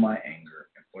all of my anger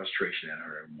and frustration at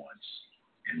her at once.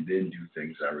 and then do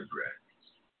things I regret.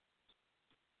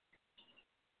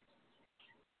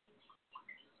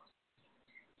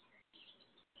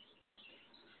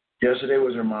 Yesterday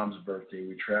was her mom's birthday.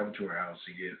 We traveled to her house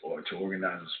to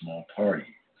organize a small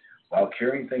party. While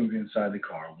carrying things inside the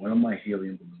car, one of my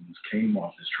helium balloons came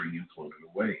off the string and floated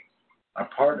away. My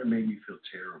partner made me feel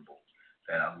terrible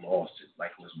that I lost it,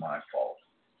 like it was my fault.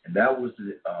 And that was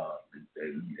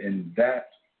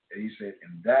he said,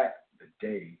 and that the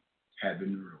day had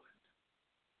been ruined.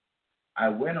 I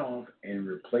went off and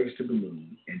replaced the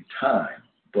balloon in time,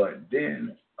 but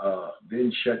then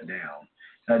shut down.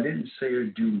 And I didn't say or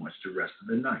do much the rest of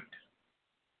the night.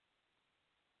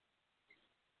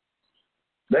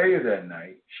 Later that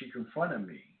night, she confronted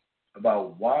me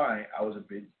about why I was a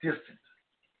bit distant,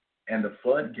 and the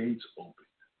floodgates opened.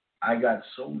 I got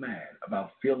so mad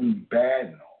about feeling bad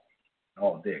and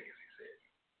all day, as he said.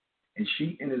 And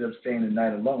she ended up staying the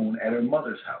night alone at her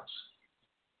mother's house.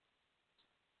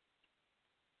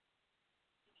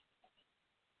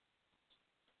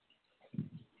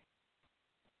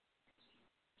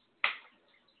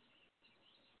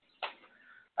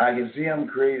 I can see I'm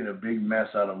creating a big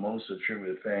mess out of most of the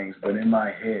trivial things, but in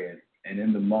my head and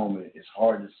in the moment, it's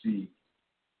hard to see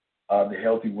the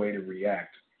healthy way to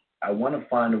react. I want to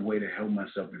find a way to help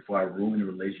myself before I ruin the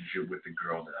relationship with the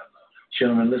girl that I love.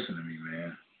 Gentlemen, listen to me,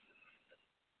 man.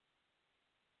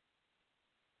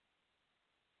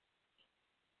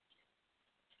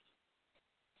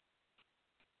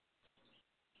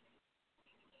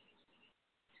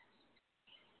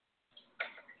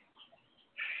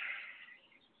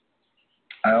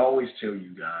 I always tell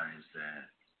you guys that,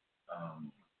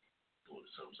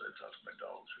 so I talk to my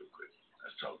dogs real quick.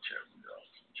 Let's talk chat room dogs.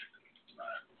 Check the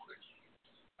line real quick.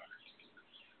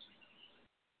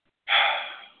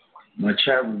 My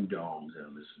chat room dogs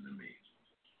that listen to me.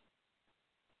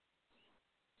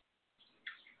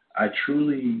 I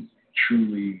truly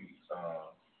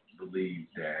believe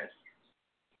that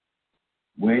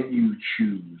when you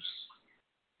choose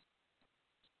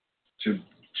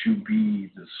to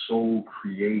be the sole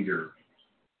creator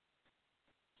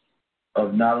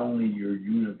of not only your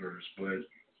universe, but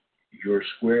your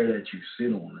square that you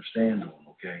sit on or stand on,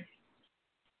 okay?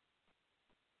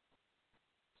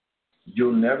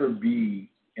 You'll never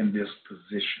be in this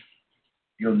position.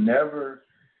 You'll never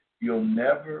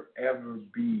ever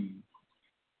be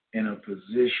in a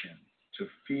position to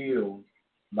feel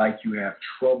like you have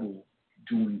trouble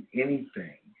doing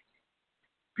anything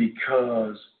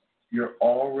because you're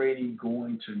already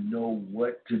going to know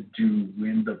what to do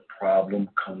when the problem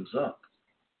comes up.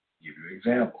 I'll give you an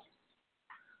example.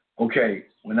 Okay,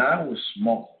 when I was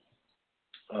small,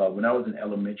 when I was in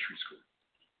elementary school,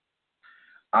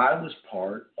 I was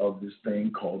part of this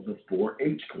thing called the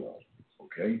 4-H Club.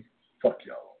 Okay? Fuck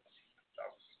y'all.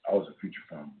 I was a future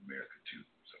farmer of America too,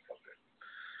 so fuck that.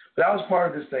 But I was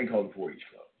part of this thing called the 4-H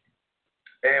Club.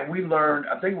 And we learned,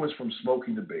 I think it was from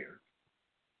Smokey the Bear,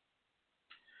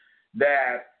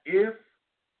 that if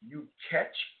you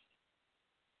catch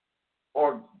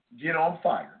or get on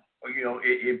fire, or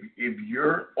if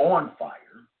you're on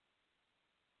fire,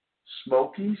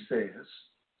 Smokey says,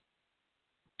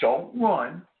 don't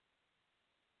run,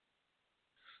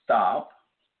 stop,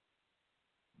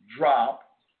 drop,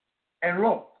 and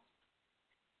roll.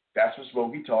 That's what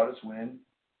Smokey taught us when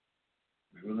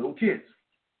we were little kids.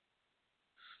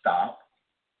 Stop,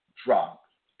 drop,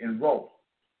 and roll.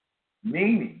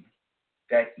 Meaning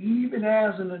that even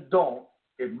as an adult,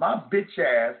 if my bitch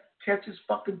ass catches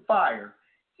fucking fire,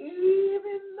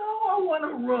 even though I want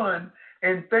to run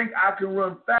and think I can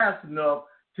run fast enough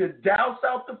to douse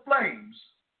out the flames,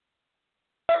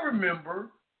 I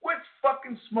remember what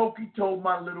fucking Smokey told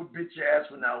my little bitch ass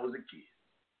when I was a kid.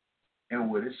 And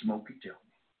what did Smokey tell me?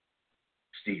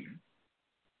 Stephen,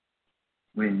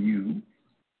 when you're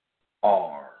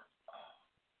on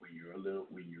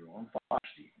fire,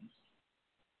 Stephen,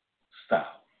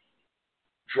 stop,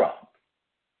 drop,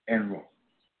 and roll.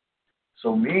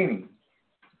 So meaning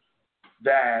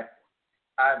that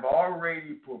I've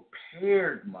already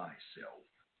prepared myself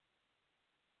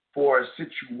for a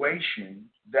situation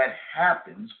that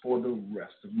happens for the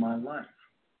rest of my life.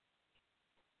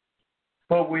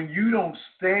 But when you don't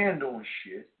stand on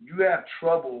shit, you have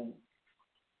trouble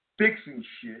fixing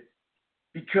shit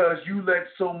because you let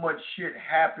so much shit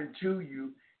happen to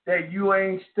you that you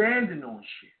ain't standing on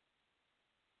shit.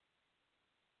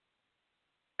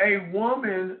 A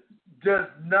woman does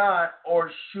not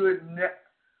or should not.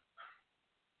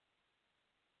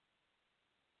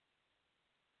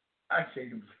 I can't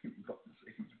even believe I'm about to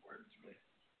say these words, man.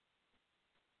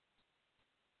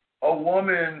 A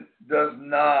woman does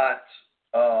not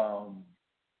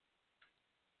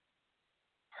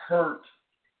hurt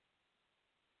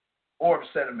or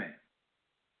upset a man.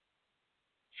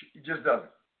 It just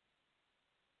doesn't.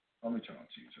 Let me turn on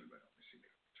TV. Turn it back on. Let me see.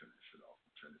 Turn this shit off.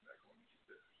 Turn it back on.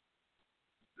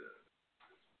 The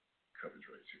coverage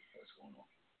right here. What's going on?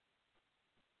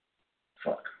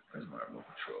 Fuck. Where's my remote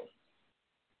control?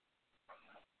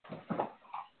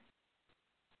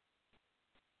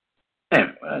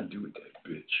 Damn, what did I do with that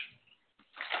bitch?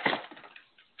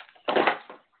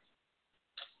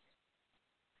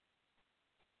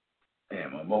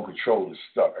 Damn, my remote control is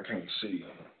stuck. I can't see.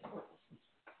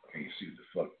 I can't see what the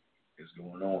fuck is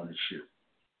going on and shit.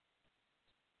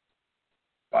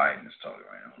 Biden is talking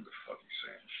right now. What the fuck he's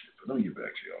saying shit. But let me get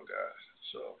back to y'all guys.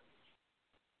 So,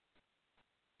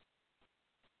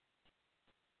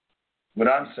 what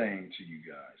I'm saying to you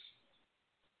guys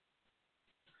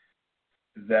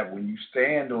is that when you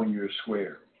stand on your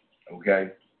square,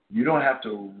 okay, you don't have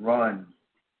to run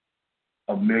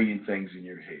a million things in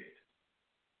your head.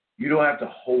 You don't have to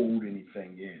hold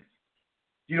anything in.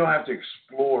 You don't have to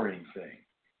explore anything.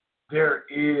 There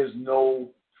is no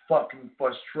fucking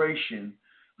frustration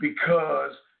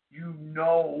because you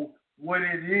know what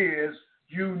it is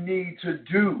you need to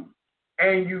do,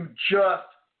 and you just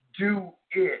do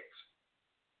it.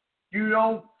 You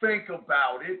don't think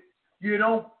about it. You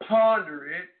don't ponder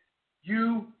it.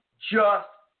 You just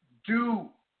do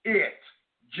it,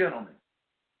 gentlemen.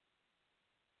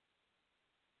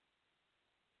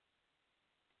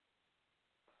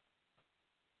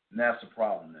 And that's the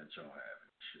problem that y'all have.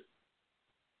 Shit.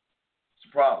 It's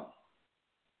a problem.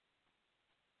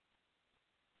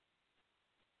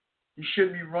 You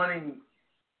shouldn't be running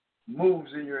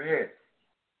moves in your head.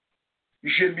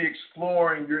 You shouldn't be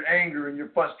exploring your anger and your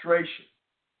frustration.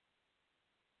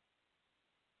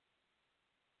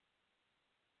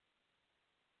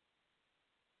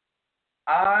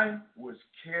 I was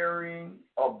carrying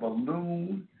a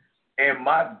balloon, and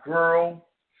my girl,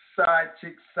 side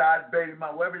chick, side baby,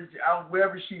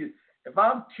 wherever she is, if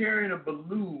I'm carrying a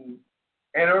balloon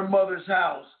at her mother's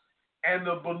house and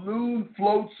the balloon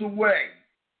floats away,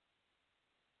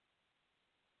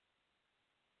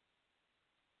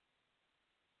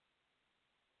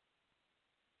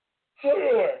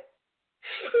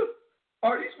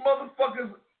 are these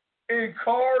motherfuckers in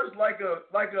cars like a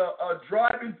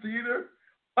drive-in theater?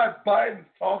 Like Biden's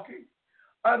talking?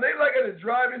 Are they like at a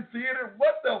drive-in theater?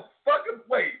 What the fuck?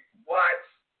 Wait, what?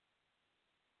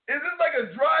 Is this like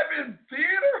a drive-in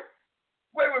theater?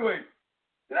 Wait.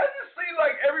 Did I just see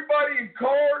like everybody in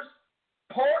cars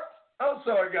parked? I'm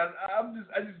sorry, guys.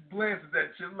 I just glanced at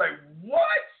that shit. I'm like,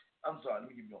 what? I'm sorry. Let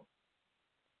me keep going.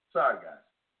 Sorry, guys.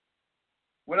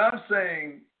 What I'm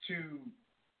saying to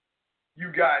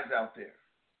you guys out there,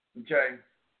 okay?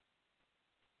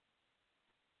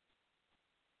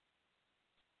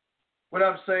 What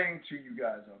I'm saying to you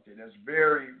guys out there, that's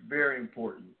very, very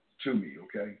important to me,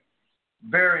 okay?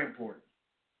 Very important.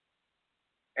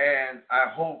 And I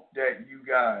hope that you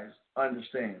guys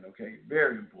understand, okay?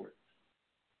 Very important.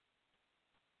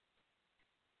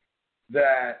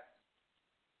 That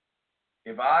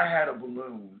if I had a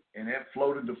balloon and it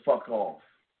floated the fuck off,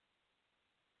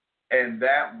 and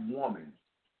that woman,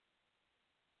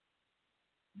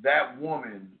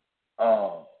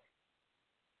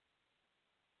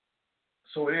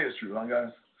 so it is true, huh,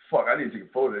 guys? Fuck, I need to take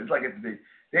a photo. It's like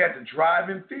they had to drive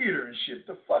in theater and shit.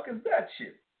 The fuck is that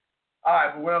shit? All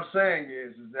right, but what I'm saying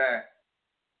is that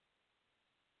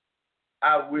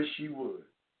I wish she would.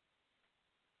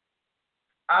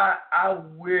 I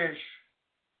wish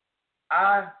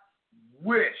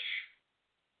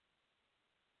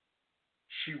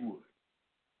she would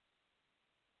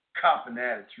cop an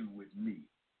attitude with me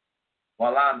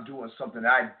while I'm doing something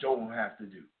I don't have to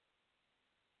do.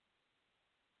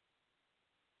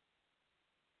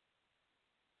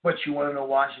 But you want to know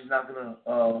why she's not going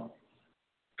to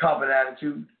cop an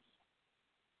attitude?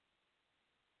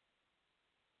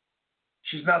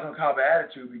 She's not going to cop an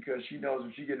attitude because she knows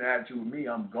if she gets an attitude with me,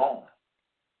 I'm gone.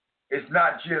 It's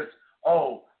not just,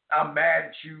 oh, I'm mad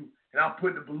at you and I'm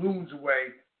putting the balloons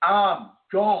away. I'm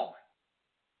gone.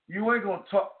 You ain't gonna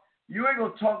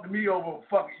talk to me over a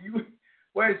fucking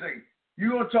wait a second.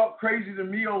 You gonna talk crazy to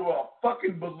me over a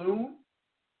fucking balloon?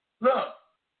 Look,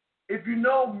 if you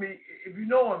know me, if you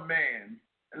know a man,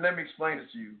 and let me explain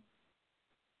this to you.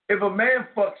 If a man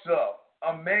fucks up,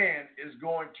 a man is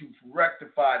going to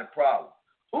rectify the problem.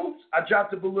 Oops, I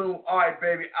dropped the balloon. All right,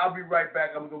 baby, I'll be right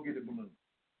back. I'm gonna go get the balloon.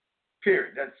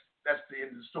 Period. That's the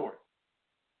end of the story.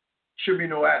 Should be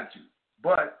no attitude.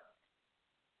 But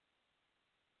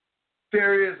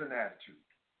there is an attitude.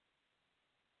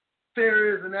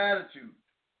 There is an attitude.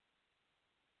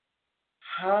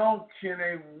 How can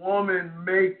a woman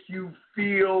make you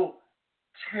feel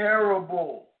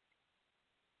terrible?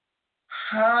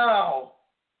 How?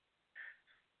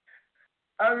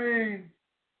 I mean,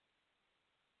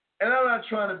 and I'm not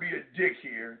trying to be a dick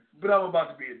here, but I'm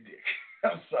about to be a dick.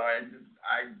 I'm sorry.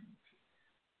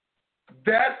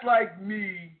 That's like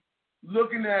me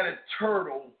looking at a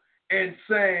turtle and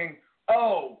saying,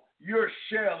 "Oh, your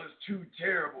shell is too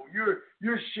terrible.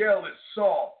 Your shell is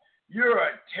soft. You're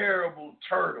a terrible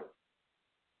turtle."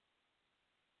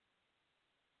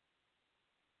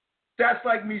 That's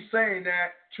like me saying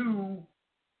that to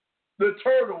the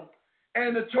turtle,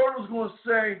 and the turtle's going to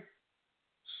say,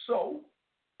 "So?"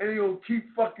 And he'll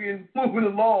keep fucking moving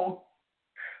along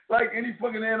like any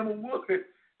fucking animal would. They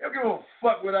don't give a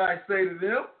fuck what I say to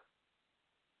them.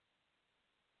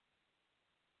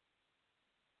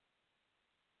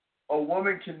 A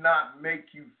woman cannot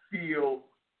make you feel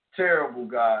terrible,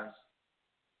 guys,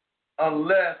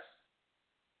 unless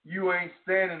you ain't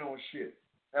standing on shit.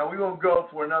 Now, we're going to go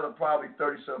for another probably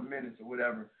 30-something minutes or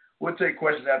whatever. We'll take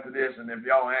questions after this, and if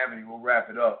y'all don't have any, we'll wrap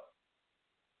it up.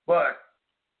 But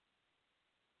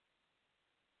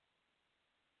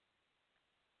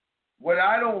what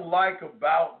I don't like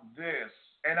about this,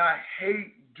 and I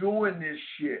hate doing this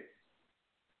shit,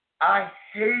 I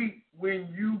hate when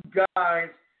you guys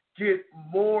get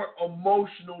more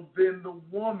emotional than the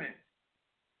woman.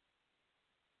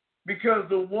 Because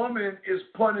the woman is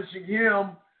punishing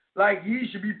him like he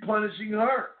should be punishing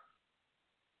her.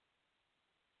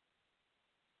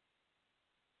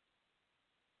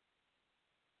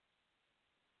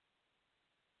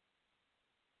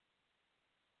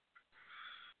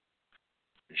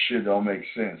 Shit don't make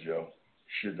sense, yo.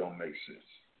 Shit don't make sense.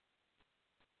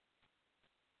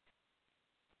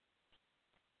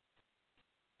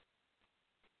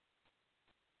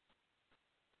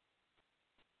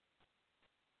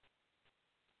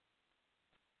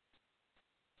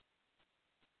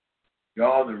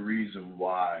 Y'all the reason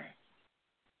why.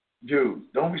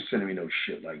 Dude, don't be sending me no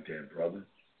shit like that, brother.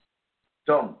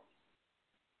 Don't.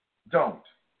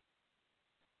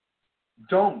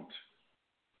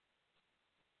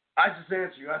 I just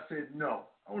answered you. I said no.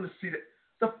 I want to see that.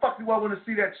 The fuck do I want to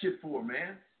see that shit for,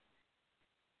 man?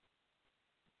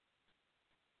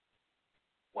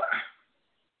 What?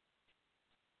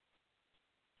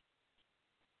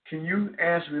 Can you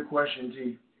answer me a question,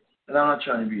 T? And I'm not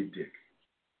trying to be a dick.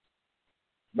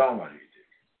 But I'm not a dick.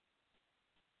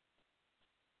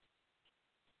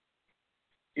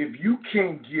 If you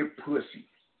can't give pussy,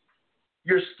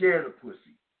 you're scared of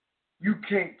pussy. You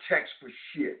can't text for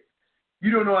shit.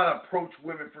 You don't know how to approach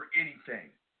women for anything.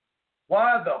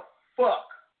 Why the fuck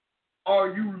are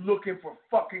you looking for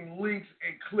fucking links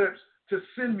and clips to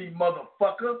send me,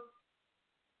 motherfucker?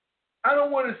 I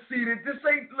don't want to see that. This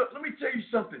ain't, look, let me tell you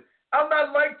something. I'm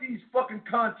not like these fucking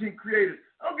content creators.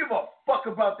 I don't give a fuck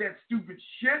about that stupid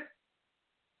shit.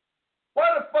 Why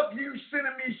the fuck are you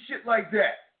sending me shit like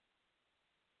that?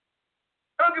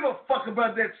 I don't give a fuck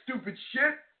about that stupid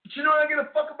shit. But you know what I give a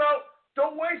fuck about?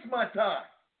 Don't waste my time.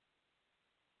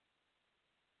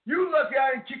 You lucky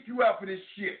I didn't kick you out for this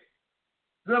shit.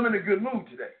 Because I'm in a good mood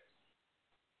today.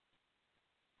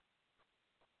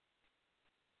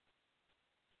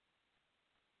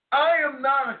 I am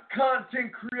not a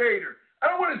content creator. I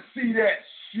don't want to see that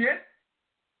shit.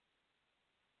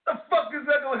 The fuck is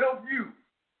that going to help you?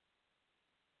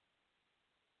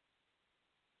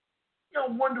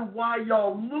 Y'all wonder why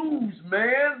y'all lose,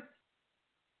 man.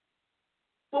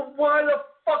 But why the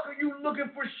fuck are you looking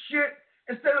for shit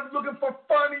instead of looking for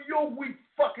finding your weak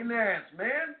fucking ass,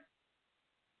 man?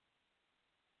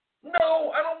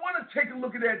 No, I don't want to take a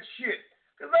look at that shit.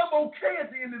 Because I'm okay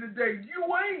at the end of the day. You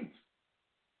ain't.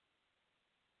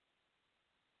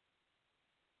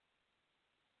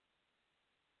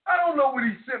 I don't know what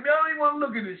he sent me. I don't even want to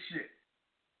look at this shit.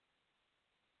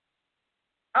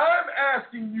 I'm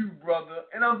asking you, brother,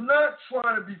 and I'm not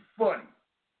trying to be funny.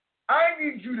 I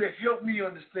need you to help me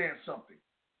understand something.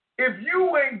 If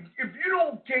you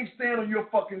can't stand on your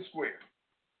fucking square,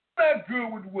 you're not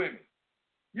good with women.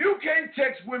 You can't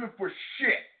text women for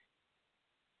shit.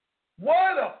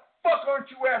 Why the fuck aren't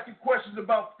you asking questions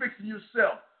about fixing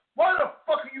yourself? Why the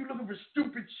fuck are you looking for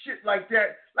stupid shit like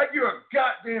that, like you're a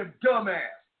goddamn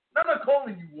dumbass? I'm not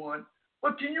calling you one,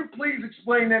 but can you please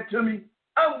explain that to me?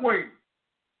 I'm waiting.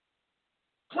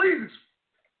 Please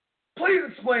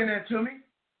explain that to me.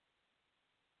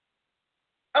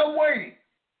 I'm waiting,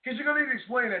 because you're going to need to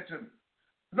explain that to me.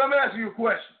 Because I'm asking you a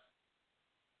question.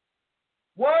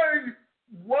 Why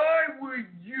would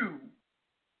you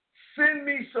send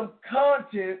me some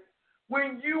content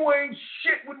when you ain't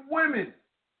shit with women?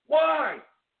 Why?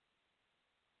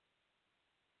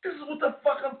 This is what the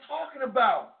fuck I'm talking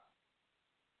about.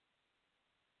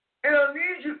 And I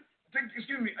need you to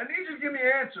give me an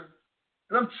answer.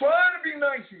 And I'm trying to be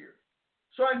nice here.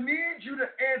 So I need you to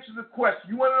answer the question.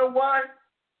 You want to know why?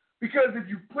 Because if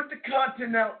you put the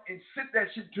content out and sit that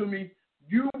shit to me,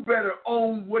 you better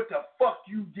own what the fuck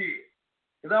you did.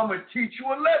 Because I'm going to teach you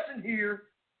a lesson here.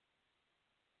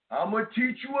 I'm going to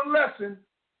teach you a lesson.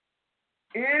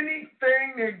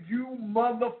 Anything that you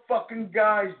motherfucking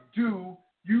guys do,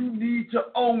 you need to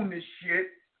own this shit.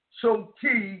 So,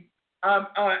 T,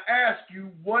 I ask you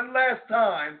one last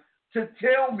time to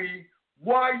tell me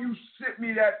why you sent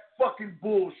me that fucking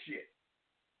bullshit.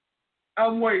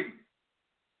 I'm waiting.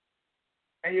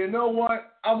 And you know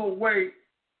what? I'm going to wait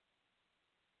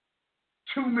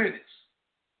 2 minutes.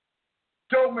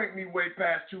 Don't make me wait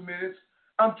past 2 minutes.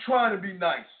 I'm trying to be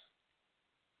nice.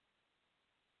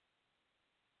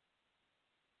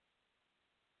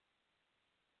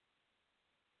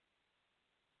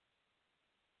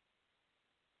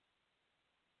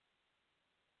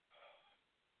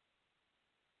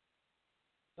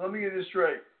 Let me get this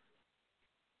straight.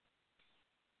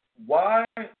 Why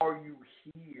are you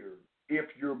here if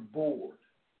you're bored?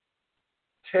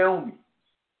 Tell me.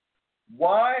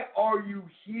 Why are you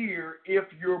here if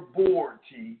you're bored,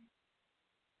 T?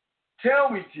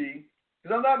 Tell me, T.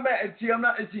 Because I'm not mad. T, I'm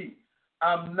not, T.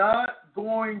 I'm not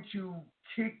going to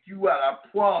kick you out. I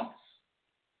promise.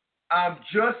 I'm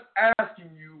just asking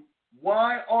you,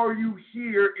 why are you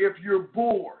here if you're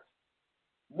bored?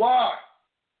 Why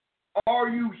are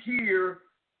you here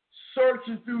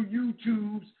searching through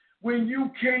YouTubes when you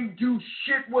can't do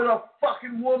shit with a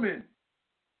fucking woman?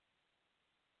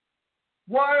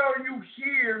 Why are you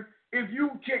here if you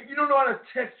don't know how to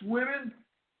text women?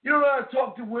 You don't know how to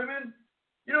talk to women?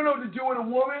 You don't know what to do with a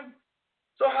woman?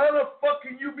 So how the fuck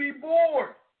can you be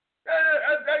bored?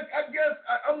 I guess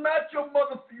I'm not your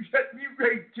mother. You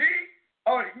hey, T?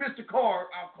 All right, Mr. Carr,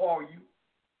 I'll call you.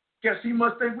 Guess he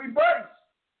must think we buddies.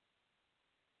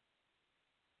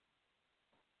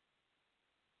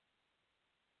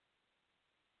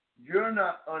 You're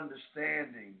not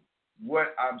understanding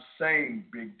what I'm saying,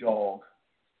 big dog.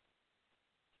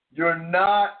 You're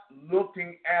not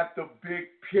looking at the big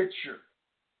picture.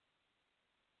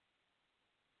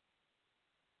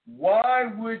 Why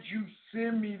would you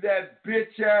send me that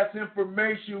bitch-ass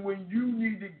information when you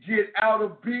need to get out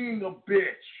of being a bitch?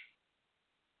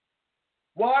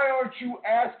 Why aren't you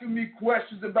asking me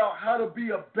questions about how to be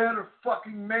a better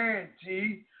fucking man,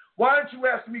 T? Why aren't you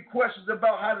asking me questions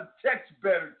about how to text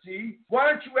better, T? Why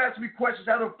aren't you asking me questions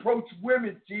how to approach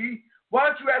women, T? Why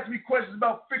don't you ask me questions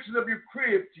about fixing up your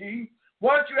crib, T?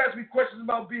 Why don't you ask me questions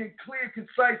about being clear,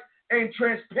 concise, and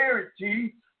transparent,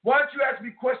 T? Why don't you ask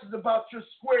me questions about your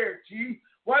square, T?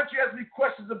 Why don't you ask me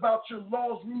questions about your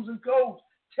laws, rules, and codes?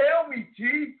 Tell me,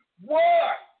 T,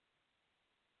 why?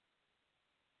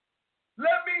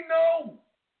 Let me know.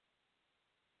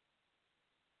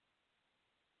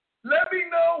 Let me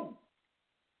know.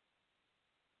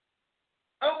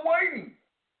 I'm waiting.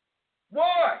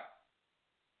 Why?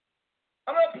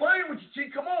 I'm not playing with you, T.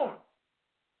 Come on.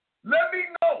 Let me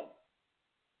know.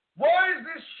 Why is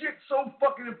this shit so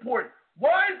fucking important?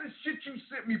 Why is this shit you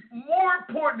sent me more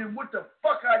important than what the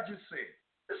fuck I just said?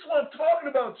 This is what I'm talking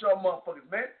about, y'all motherfuckers,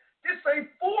 man. This ain't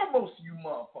for most of you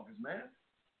motherfuckers, man.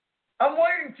 I'm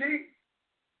waiting, T.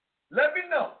 Let me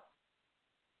know.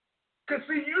 Because,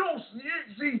 see,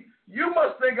 you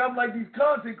must think I'm like these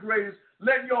content creators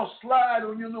letting y'all slide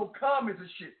on your little comments and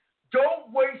shit.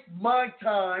 Don't waste my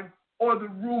time or the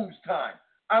room's time.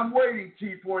 I'm waiting,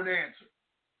 T, for an answer.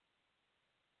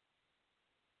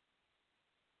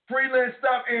 Freelance,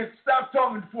 stop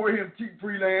talking for him, T.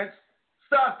 Freelance.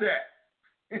 Stop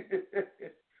that.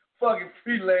 Fucking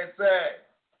freelance ass.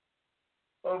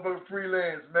 Over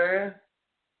freelance, man.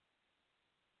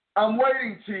 I'm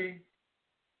waiting, T.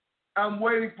 I'm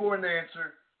waiting for an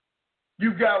answer.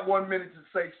 You got 1 minute to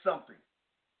say something.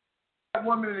 I got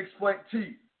 1 minute to explain,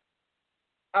 T.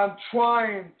 I'm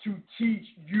trying to teach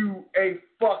you a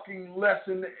fucking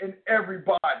lesson in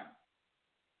everybody.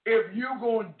 If you're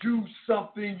going to do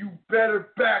something, you better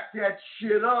back that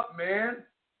shit up, man.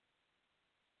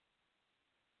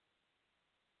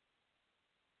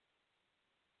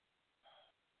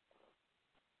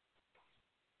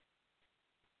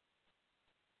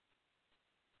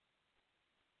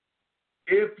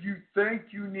 If you think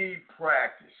you need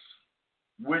practice,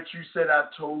 which you said I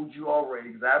told you already,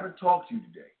 because I haven't talked to you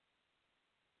today,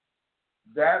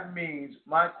 that means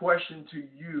my question to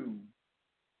you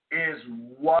is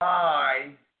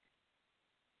why,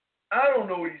 I don't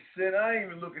know what he said, I ain't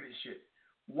even look at this shit.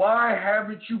 Why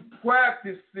haven't you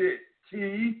practiced it,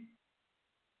 T?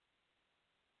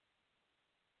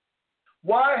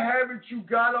 Why haven't you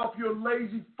got off your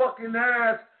lazy fucking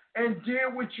ass and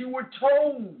did what you were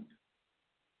told?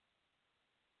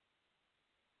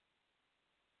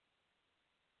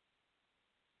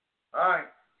 All right.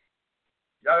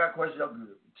 Y'all got questions? Y'all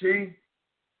good. T,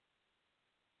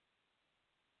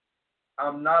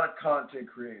 I'm not a content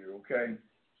creator, okay?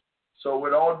 So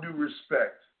with all due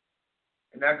respect,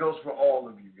 and that goes for all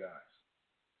of you guys,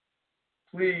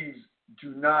 please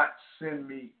do not send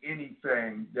me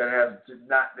anything that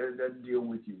doesn't deal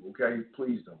with you, okay?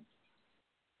 Please don't.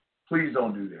 Please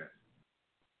don't do that.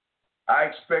 I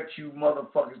expect you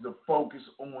motherfuckers to focus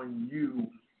on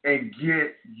you and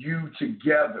get you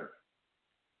together.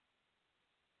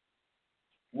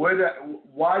 Why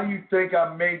do you think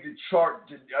I made the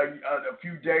chart a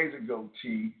few days ago,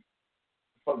 T?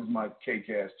 The fuck is my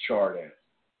cake-ass chart at?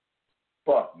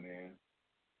 Fuck, man.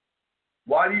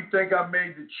 Why do you think I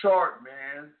made the chart,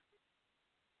 man?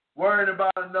 Worried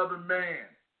about another man.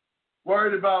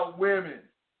 Worried about women.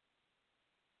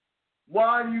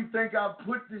 Why do you think I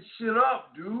put this shit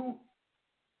up, dude?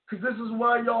 Because this is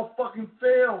why y'all fucking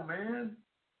fail, man.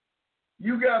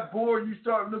 You got bored, you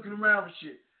start looking around for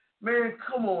shit. Man,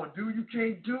 come on, dude. You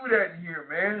can't do that here,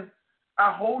 man.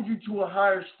 I hold you to a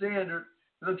higher standard,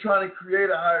 and I'm trying to create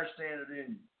a higher standard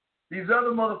in you. These other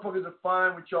motherfuckers are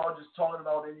fine with y'all just talking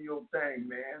about any old thing,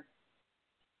 man.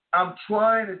 I'm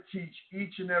trying to teach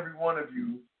each and every one of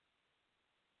you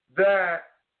that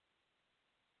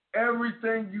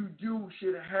everything you do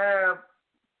should have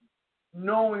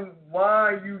knowing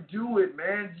why you do it,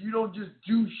 man. You don't just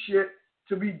do shit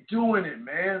to be doing it,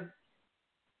 man.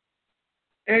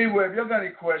 Anyway, if y'all got any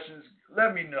questions,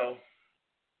 let me know.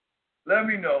 Let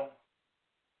me know.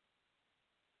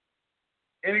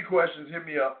 Any questions, hit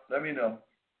me up. Let me know.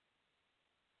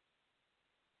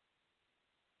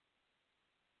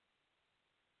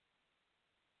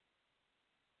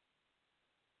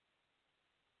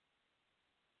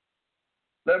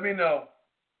 Let me know.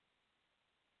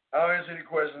 I'll answer any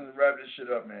questions and wrap this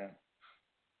shit up, man.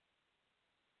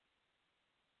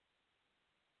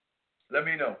 Let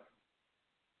me know.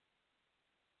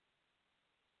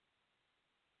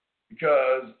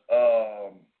 Because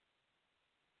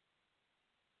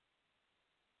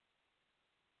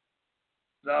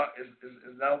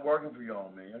it's not working for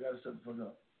y'all, man. Y'all got to shut the fuck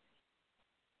up.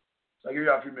 So I give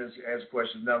y'all a few minutes to ask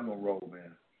questions. Now I'm going to roll,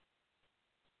 man.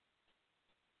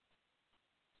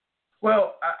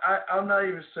 Well, I'm not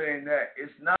even saying that.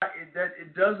 It's not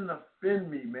it doesn't offend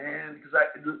me, man. Because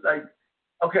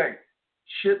okay,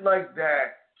 shit like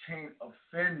that can't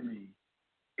offend me.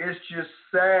 It's just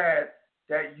sad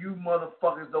that you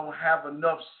motherfuckers don't have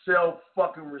enough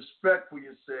self-fucking respect for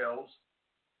yourselves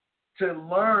to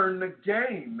learn the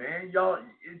game, man. Y'all,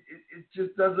 it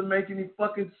just doesn't make any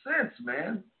fucking sense,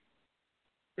 man.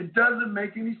 It doesn't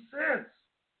make any sense.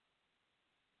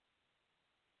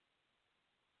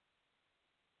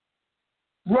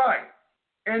 Right.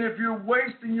 And if you're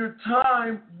wasting your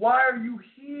time, why are you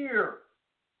here?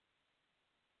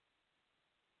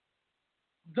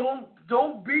 Don't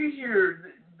be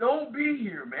here. Don't be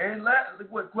here, man.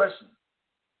 What question?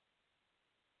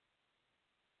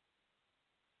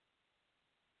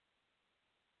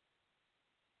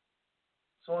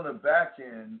 So on the back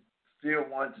end, still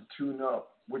want to tune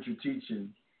up what you're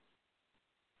teaching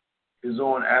is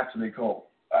on after they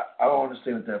call. I don't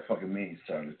understand what that fucking means,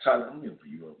 Tyler. Tyler, I'm going to put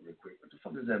you up real quick. What the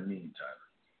fuck does that mean, Tyler?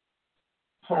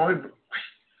 Hold on.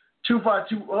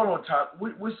 252. Hold on, Tyler.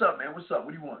 What's up, man? What's up?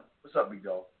 What do you want? What's up, big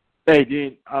dog? Hey,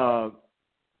 Dean.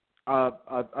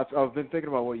 I've been thinking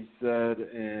about what you said,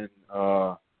 and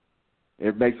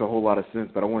it makes a whole lot of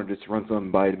sense, but I wanted just to run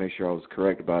something by you to make sure I was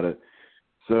correct about it.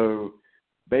 So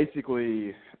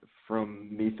basically, from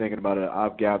me thinking about it,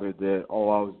 I've gathered that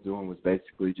all I was doing was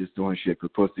basically just doing shit for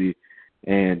pussy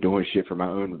and doing shit for my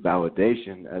own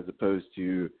validation, as opposed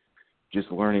to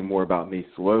just learning more about me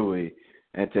slowly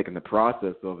and taking the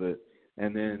process of it.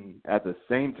 And then at the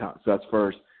same time, so that's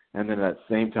first, and then at the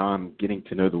same time getting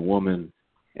to know the woman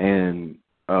and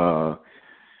having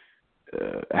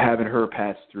her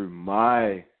pass through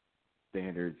my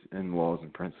standards and laws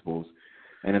and principles.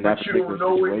 And in that particular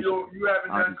situation, you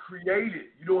haven't done created.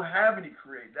 You don't have any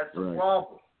create. That's the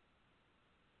problem.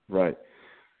 Right.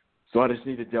 So I just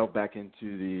need to delve back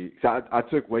into the. Cause I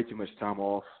took way too much time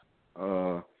off.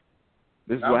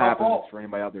 This is what happens for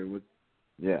anybody out there.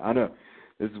 Yeah, I know.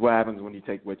 This is what happens when you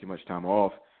take way too much time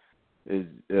off.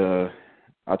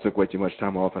 I took way too much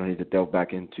time off, and I need to delve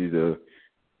back into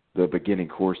the beginning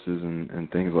courses and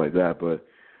things like that. But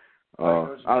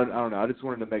I don't know. I just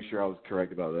wanted to make sure I was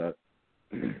correct about that.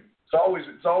 It's always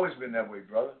been that way,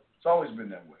 brother. It's always been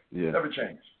that way. Yeah. It's never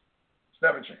changed. It's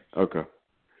never changed. Okay.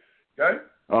 Okay?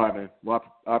 All right, man. Well,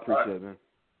 I appreciate it, man.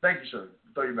 Thank you, sir.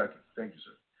 I'll throw you back in. Thank you,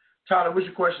 sir. Tyler, what's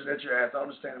your question that you asked? I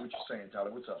understand what you're saying,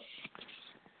 Tyler. What's up?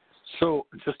 So,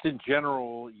 just in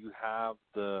general, you have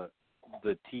the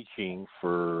teaching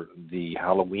for the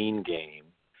Halloween game,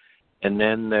 and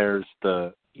then there's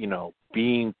the,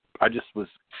 being. I just was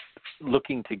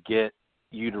looking to get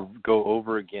you to go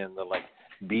over again the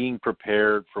being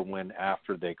prepared for when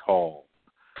after they call.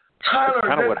 Tyler, that's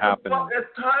kind of what happened.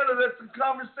 Tyler, that's the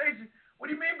conversation. What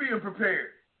do you mean being prepared?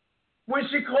 When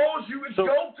she calls you, it's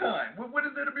go time. What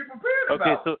is there to be prepared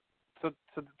about? Okay,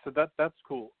 so that's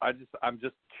cool. I'm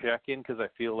just checking because I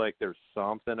feel like there's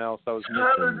something else I was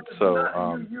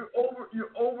missing. You're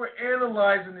over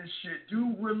analyzing this shit.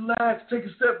 Dude, relax. Take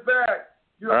a step back.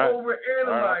 You're over analyzing.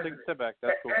 All right, I'll take a step back.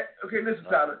 That's cool. Okay, listen,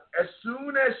 Tyler. As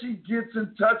soon as she gets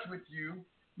in touch with you,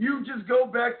 you just go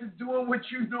back to doing what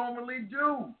you normally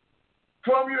do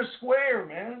from your square,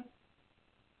 man.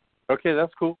 Okay,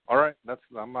 that's cool. All right,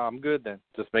 I'm good then.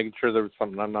 Just making sure there was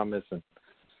something I'm not missing.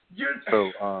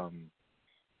 Tyler,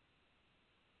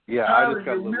 I just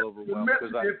got a little overwhelmed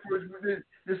because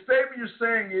the statement you're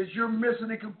saying is you're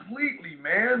missing it completely,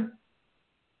 man.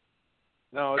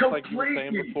 No, it's like you were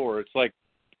saying before. It's like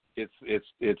it's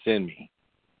in me.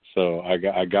 So I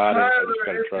got Tyler, it. I just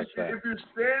got to trust that. If you're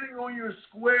standing on your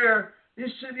square,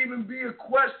 this shouldn't even be a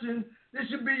question. This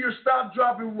should be your stop,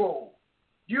 drop, and roll.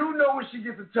 You know when she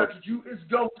gets in touch with you, it's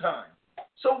go time.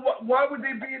 So why would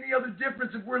there be any other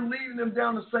difference if we're leading them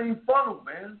down the same funnel,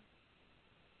 man?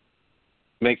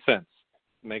 Makes sense.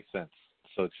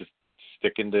 So it's just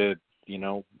sticking to,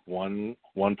 1 +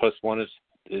 1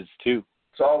 is 2.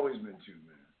 It's always been 2,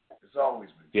 man. It's always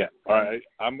been 2. Yeah. All right.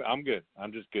 I'm good.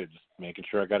 I'm just good. Just making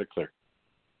sure I got it clear.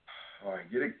 All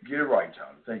right. Get it right,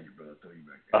 Tyler. Thank you, brother. I'll throw you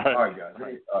back in. All right, guys.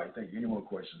 All right. Thank you. Any more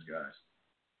questions, guys?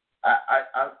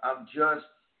 I'm just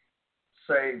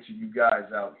saying to you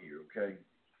guys out here, okay?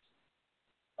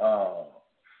 Fucking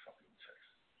text.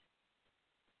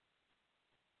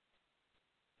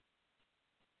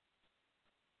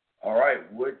 All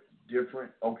right, what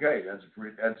different? Okay,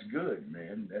 that's good,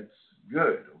 man. That's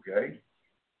good. Okay,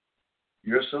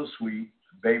 you're so sweet.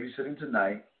 Babysitting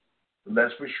tonight, but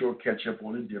let's for sure catch up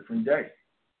on a different day.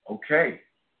 Okay,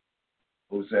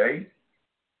 Jose,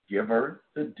 give her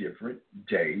the different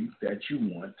day that you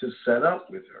want to set up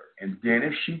with her, and then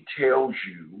if she tells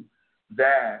you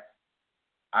that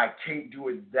I can't do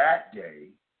it that day,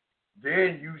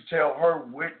 then you tell her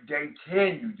what day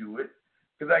can you do it,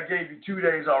 because I gave you 2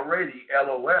 days already,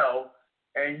 LOL,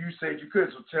 and you said you could.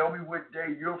 So tell me what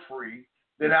day you're free,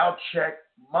 then I'll check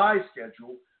my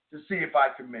schedule to see if I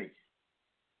can make it.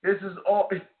 This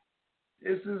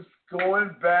is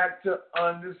going back to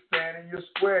understanding your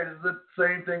square. This is the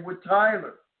same thing with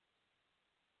Tyler.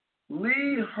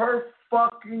 Lead her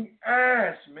fucking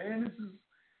ass, man. This is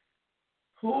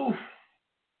oof.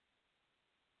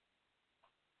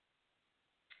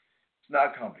 It's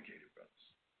not complicated,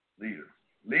 brothers.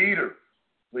 Lead her,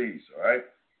 please, all right?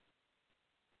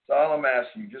 That's all I'm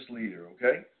asking you. Just lead her,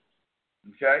 okay?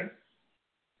 Okay?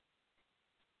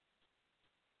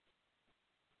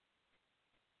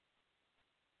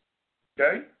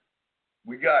 Okay?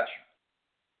 We got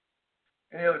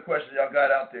you. Any other questions y'all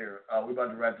got out there? We're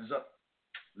about to wrap this up.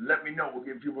 Let me know. We'll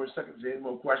give a few more seconds. Any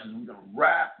more questions? We're going to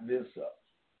wrap this up.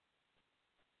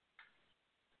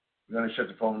 We're going to shut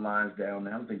the phone lines down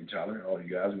now. Thank you, Tyler. All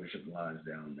you guys, we're going to shut the lines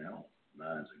down now.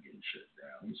 Lines are getting shut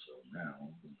down. So now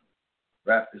I'm going to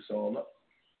wrap this all up.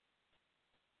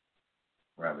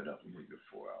 Wrap it up. We need a good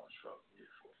 4 hours, folks.